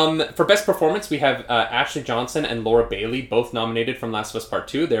 For Best Performance, we have Ashley Johnson and Laura Bailey, both nominated from Last of Us Part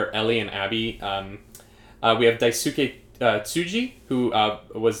 2. They're Ellie and Abby. We have Daisuke Tsuji, who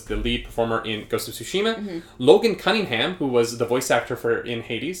was the lead performer in Ghost of Tsushima. Logan Cunningham, who was the voice actor in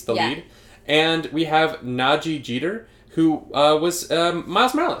Hades, the lead. And we have Naji Jeter, who was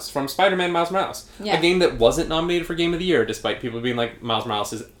Miles Morales from Spider-Man Miles Morales. Yeah. A game that wasn't nominated for Game of the Year, despite people being like, Miles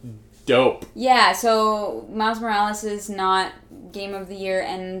Morales is dope. Yeah, so Miles Morales is not Game of the Year,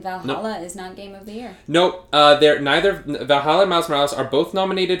 and Valhalla is not Game of the Year. Nope. They're neither. Valhalla and Miles Morales are both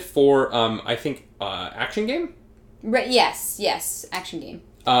nominated for, I think, action game? Right, yes, action game.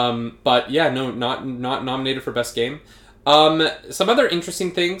 But yeah, no, not nominated for best game. Some other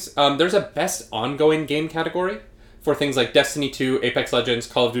interesting things. There's a best ongoing game category for things like Destiny 2, Apex Legends,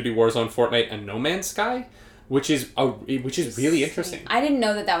 Call of Duty Warzone, Fortnite, and No Man's Sky. which is really interesting. I didn't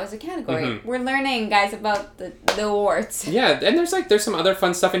know that was a category. Mm-hmm. We're learning, guys, about the awards. Yeah, and there's some other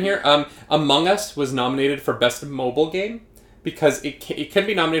fun stuff in here. Among Us was nominated for Best Mobile Game because it can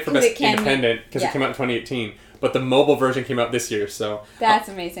be nominated for Best Independent because it came out in 2018, but the mobile version came out this year. So that's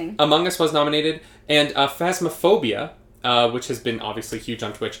amazing. Among Us was nominated, and Phasmophobia, which has been obviously huge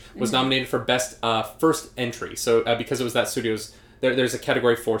on Twitch, was nominated for Best First Entry. So because it was that studio's, there's a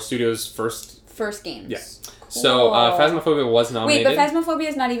category for studios' first games. Yeah. Cool. So Phasmophobia was nominated. Wait, but Phasmophobia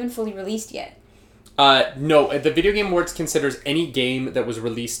is not even fully released yet. No, the Video Game Awards considers any game that was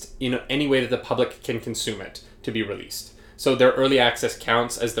released in any way that the public can consume it to be released. So their early access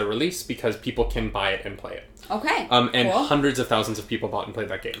counts as their release because people can buy it and play it. Okay. And hundreds of thousands of people bought and played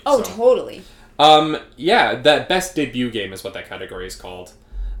that game. Oh, so. Totally. Yeah, that Best Debut Game is what that category is called.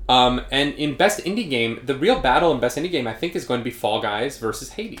 And in Best Indie Game, the real battle in Best Indie Game, I think, is going to be Fall Guys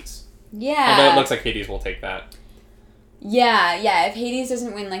versus Hades. Yeah. Although it looks like Hades will take that. Yeah. If Hades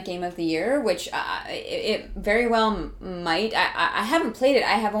doesn't win like Game of the Year, which it very well might. I haven't played it.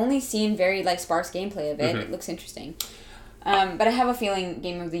 I have only seen very like sparse gameplay of it. Mm-hmm. It looks interesting. But I have a feeling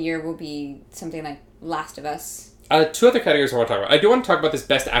Game of the Year will be something like Last of Us. Two other categories I want to talk about. I do want to talk about this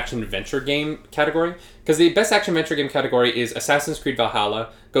Best Action Adventure Game category, because the Best Action Adventure Game category is Assassin's Creed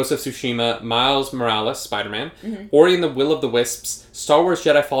Valhalla, Ghost of Tsushima, Miles Morales, Spider-Man, Ori and the Will of the Wisps, Star Wars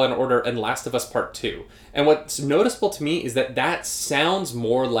Jedi Fallen Order, and Last of Us Part 2. And what's noticeable to me is that sounds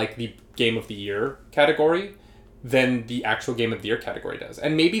more like the Game of the Year category than the actual Game of the Year category does.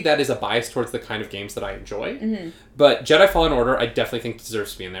 And maybe that is a bias towards the kind of games that I enjoy. But Jedi Fallen Order, I definitely think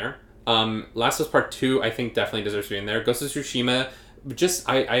deserves to be in there. Last of Us Part 2, I think definitely deserves to be in there. Ghost of Tsushima,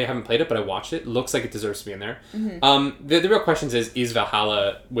 I haven't played it, but I watched it. Looks like it deserves to be in there. The real question is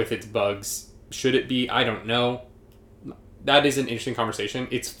Valhalla, with its bugs, should it be? I don't know. That is an interesting conversation.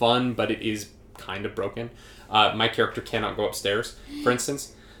 It's fun, but it is kind of broken. My character cannot go upstairs, for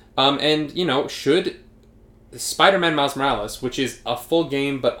instance. And, should Spider-Man Miles Morales, which is a full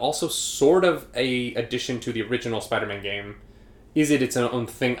game, but also sort of a addition to the original Spider-Man game, is it its own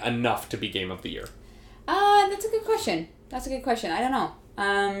thing enough to be Game of the Year? That's a good question. I don't know.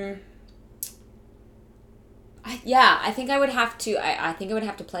 I think I would have to. I think I would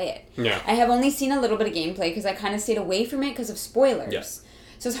have to play it. Yeah. I have only seen a little bit of gameplay because I kind of stayed away from it because of spoilers. Yes.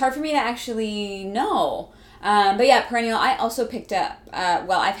 So it's hard for me to actually know. But yeah, Perennial. I also picked up.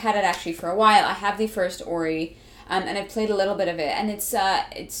 I've had it actually for a while. I have the first Ori, and I've played a little bit of it, and it's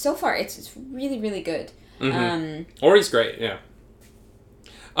so far it's really really good. Ori's great. Yeah.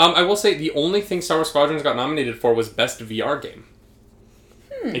 I will say the only thing Star Wars Squadrons got nominated for was Best VR Game.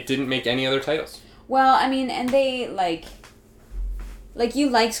 It didn't make any other titles. Well, I mean, and they, like you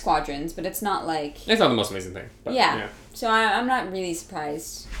like Squadrons, but it's not like... It's not the most amazing thing. But, yeah. So I'm not really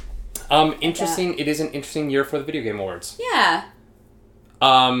surprised. Interesting. It is an interesting year for the Video Game Awards. Yeah.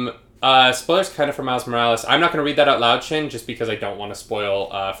 Spoilers kind of for Miles Morales. I'm not going to read that out loud, Shin, just because I don't want to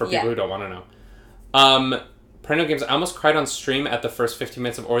spoil for people who don't want to know. Perennial Games, I almost cried on stream at the first 15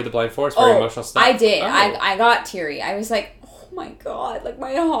 minutes of Ori the Blind Forest. Very emotional stuff. I did. I got teary. I was like, oh my god, like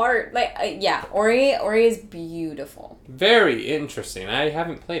my heart. Ori is beautiful. Very interesting. I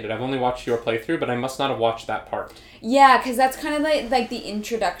haven't played it. I've only watched your playthrough, but I must not have watched that part. Yeah, because that's kind of like the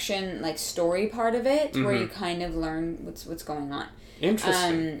introduction, like story part of it, where you kind of learn what's going on.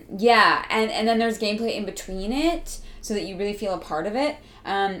 Interesting. Yeah, and then there's gameplay in between it, so that you really feel a part of it.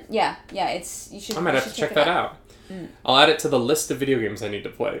 You should. I might have to check that out. I'll add it to the list of video games I need to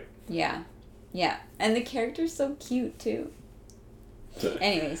play. Yeah, and the character's so cute too.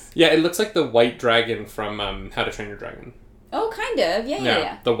 Anyways. Yeah, it looks like the white dragon from How to Train Your Dragon. Oh, kind of.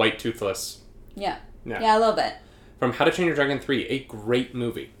 Yeah. The white toothless. Yeah, a little bit. From How to Train Your Dragon 3, a great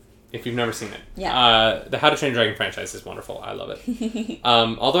movie. If you've never seen it. Yeah. The How to Train Your Dragon franchise is wonderful. I love it.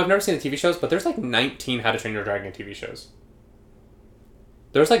 Although I've never seen the TV shows, but there's like 19 How to Train Your Dragon TV shows.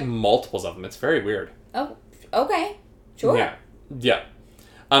 There's like multiples of them. It's very weird. Oh, okay. Sure. Yeah.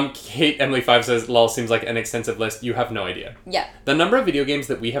 Kate Emily 5 says, lol, seems like an extensive list. You have no idea. Yeah. The number of video games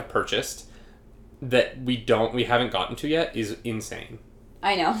that we have purchased that we haven't gotten to yet is insane.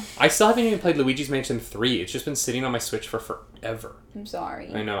 I know. I still haven't even played Luigi's Mansion 3. It's just been sitting on my Switch for forever. I'm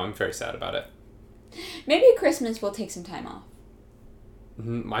sorry. I know. I'm very sad about it. Maybe at Christmas we'll take some time off.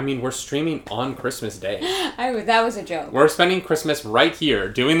 I mean, we're streaming on Christmas Day. That was a joke. We're spending Christmas right here,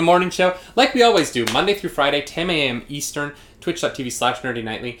 doing the morning show, like we always do, Monday through Friday, 10 a.m. Eastern,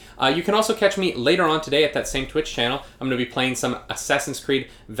 twitch.tv/nerdynightly. You can also catch me later on today at that same Twitch channel. I'm going to be playing some Assassin's Creed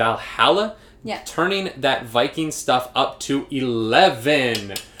Valhalla, turning that Viking stuff up to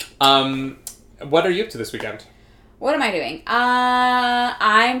 11. What are you up to this weekend? What am I doing?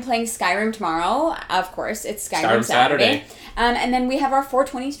 I'm playing Skyrim tomorrow. Of course, it's Skyrim Saturday. And then we have our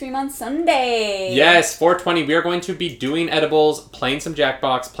 420 stream on Sunday. Yes, 420. We are going to be doing edibles, playing some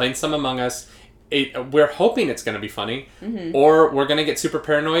Jackbox, playing some Among Us. We're hoping it's going to be funny, or we're going to get super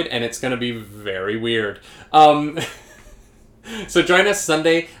paranoid and it's going to be very weird. So join us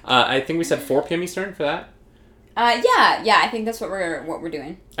Sunday. I think we said 4 p.m. Eastern for that. Yeah, I think that's what we're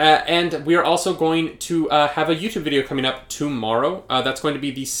doing. And we are also going to have a YouTube video coming up tomorrow. That's going to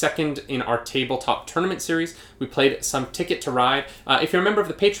be the second in our tabletop tournament series. We played some Ticket to Ride. If you're a member of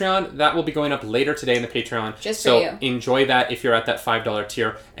the Patreon, that will be going up later today in the Patreon. Just for you. So enjoy that if you're at that $5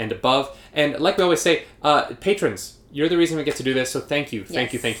 tier and above. And like we always say, patrons, you're the reason we get to do this. So thank you.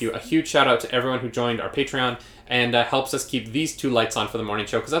 Thank you. A huge shout out to everyone who joined our Patreon and helps us keep these 2 lights on for the morning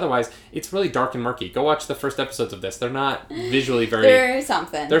show, because otherwise it's really dark and murky. Go watch the first episodes of this. They're not visually very... They're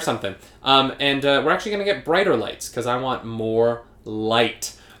something. And we're actually going to get brighter lights, because I want more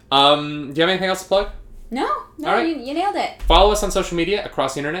light. Do you have anything else to plug? No, All right. you nailed it. Follow us on social media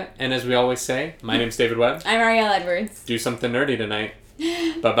across the internet, and as we always say, my name's David Webb. I'm Arielle Edwards. Do something nerdy tonight.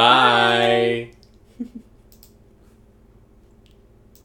 Bye-bye. Bye.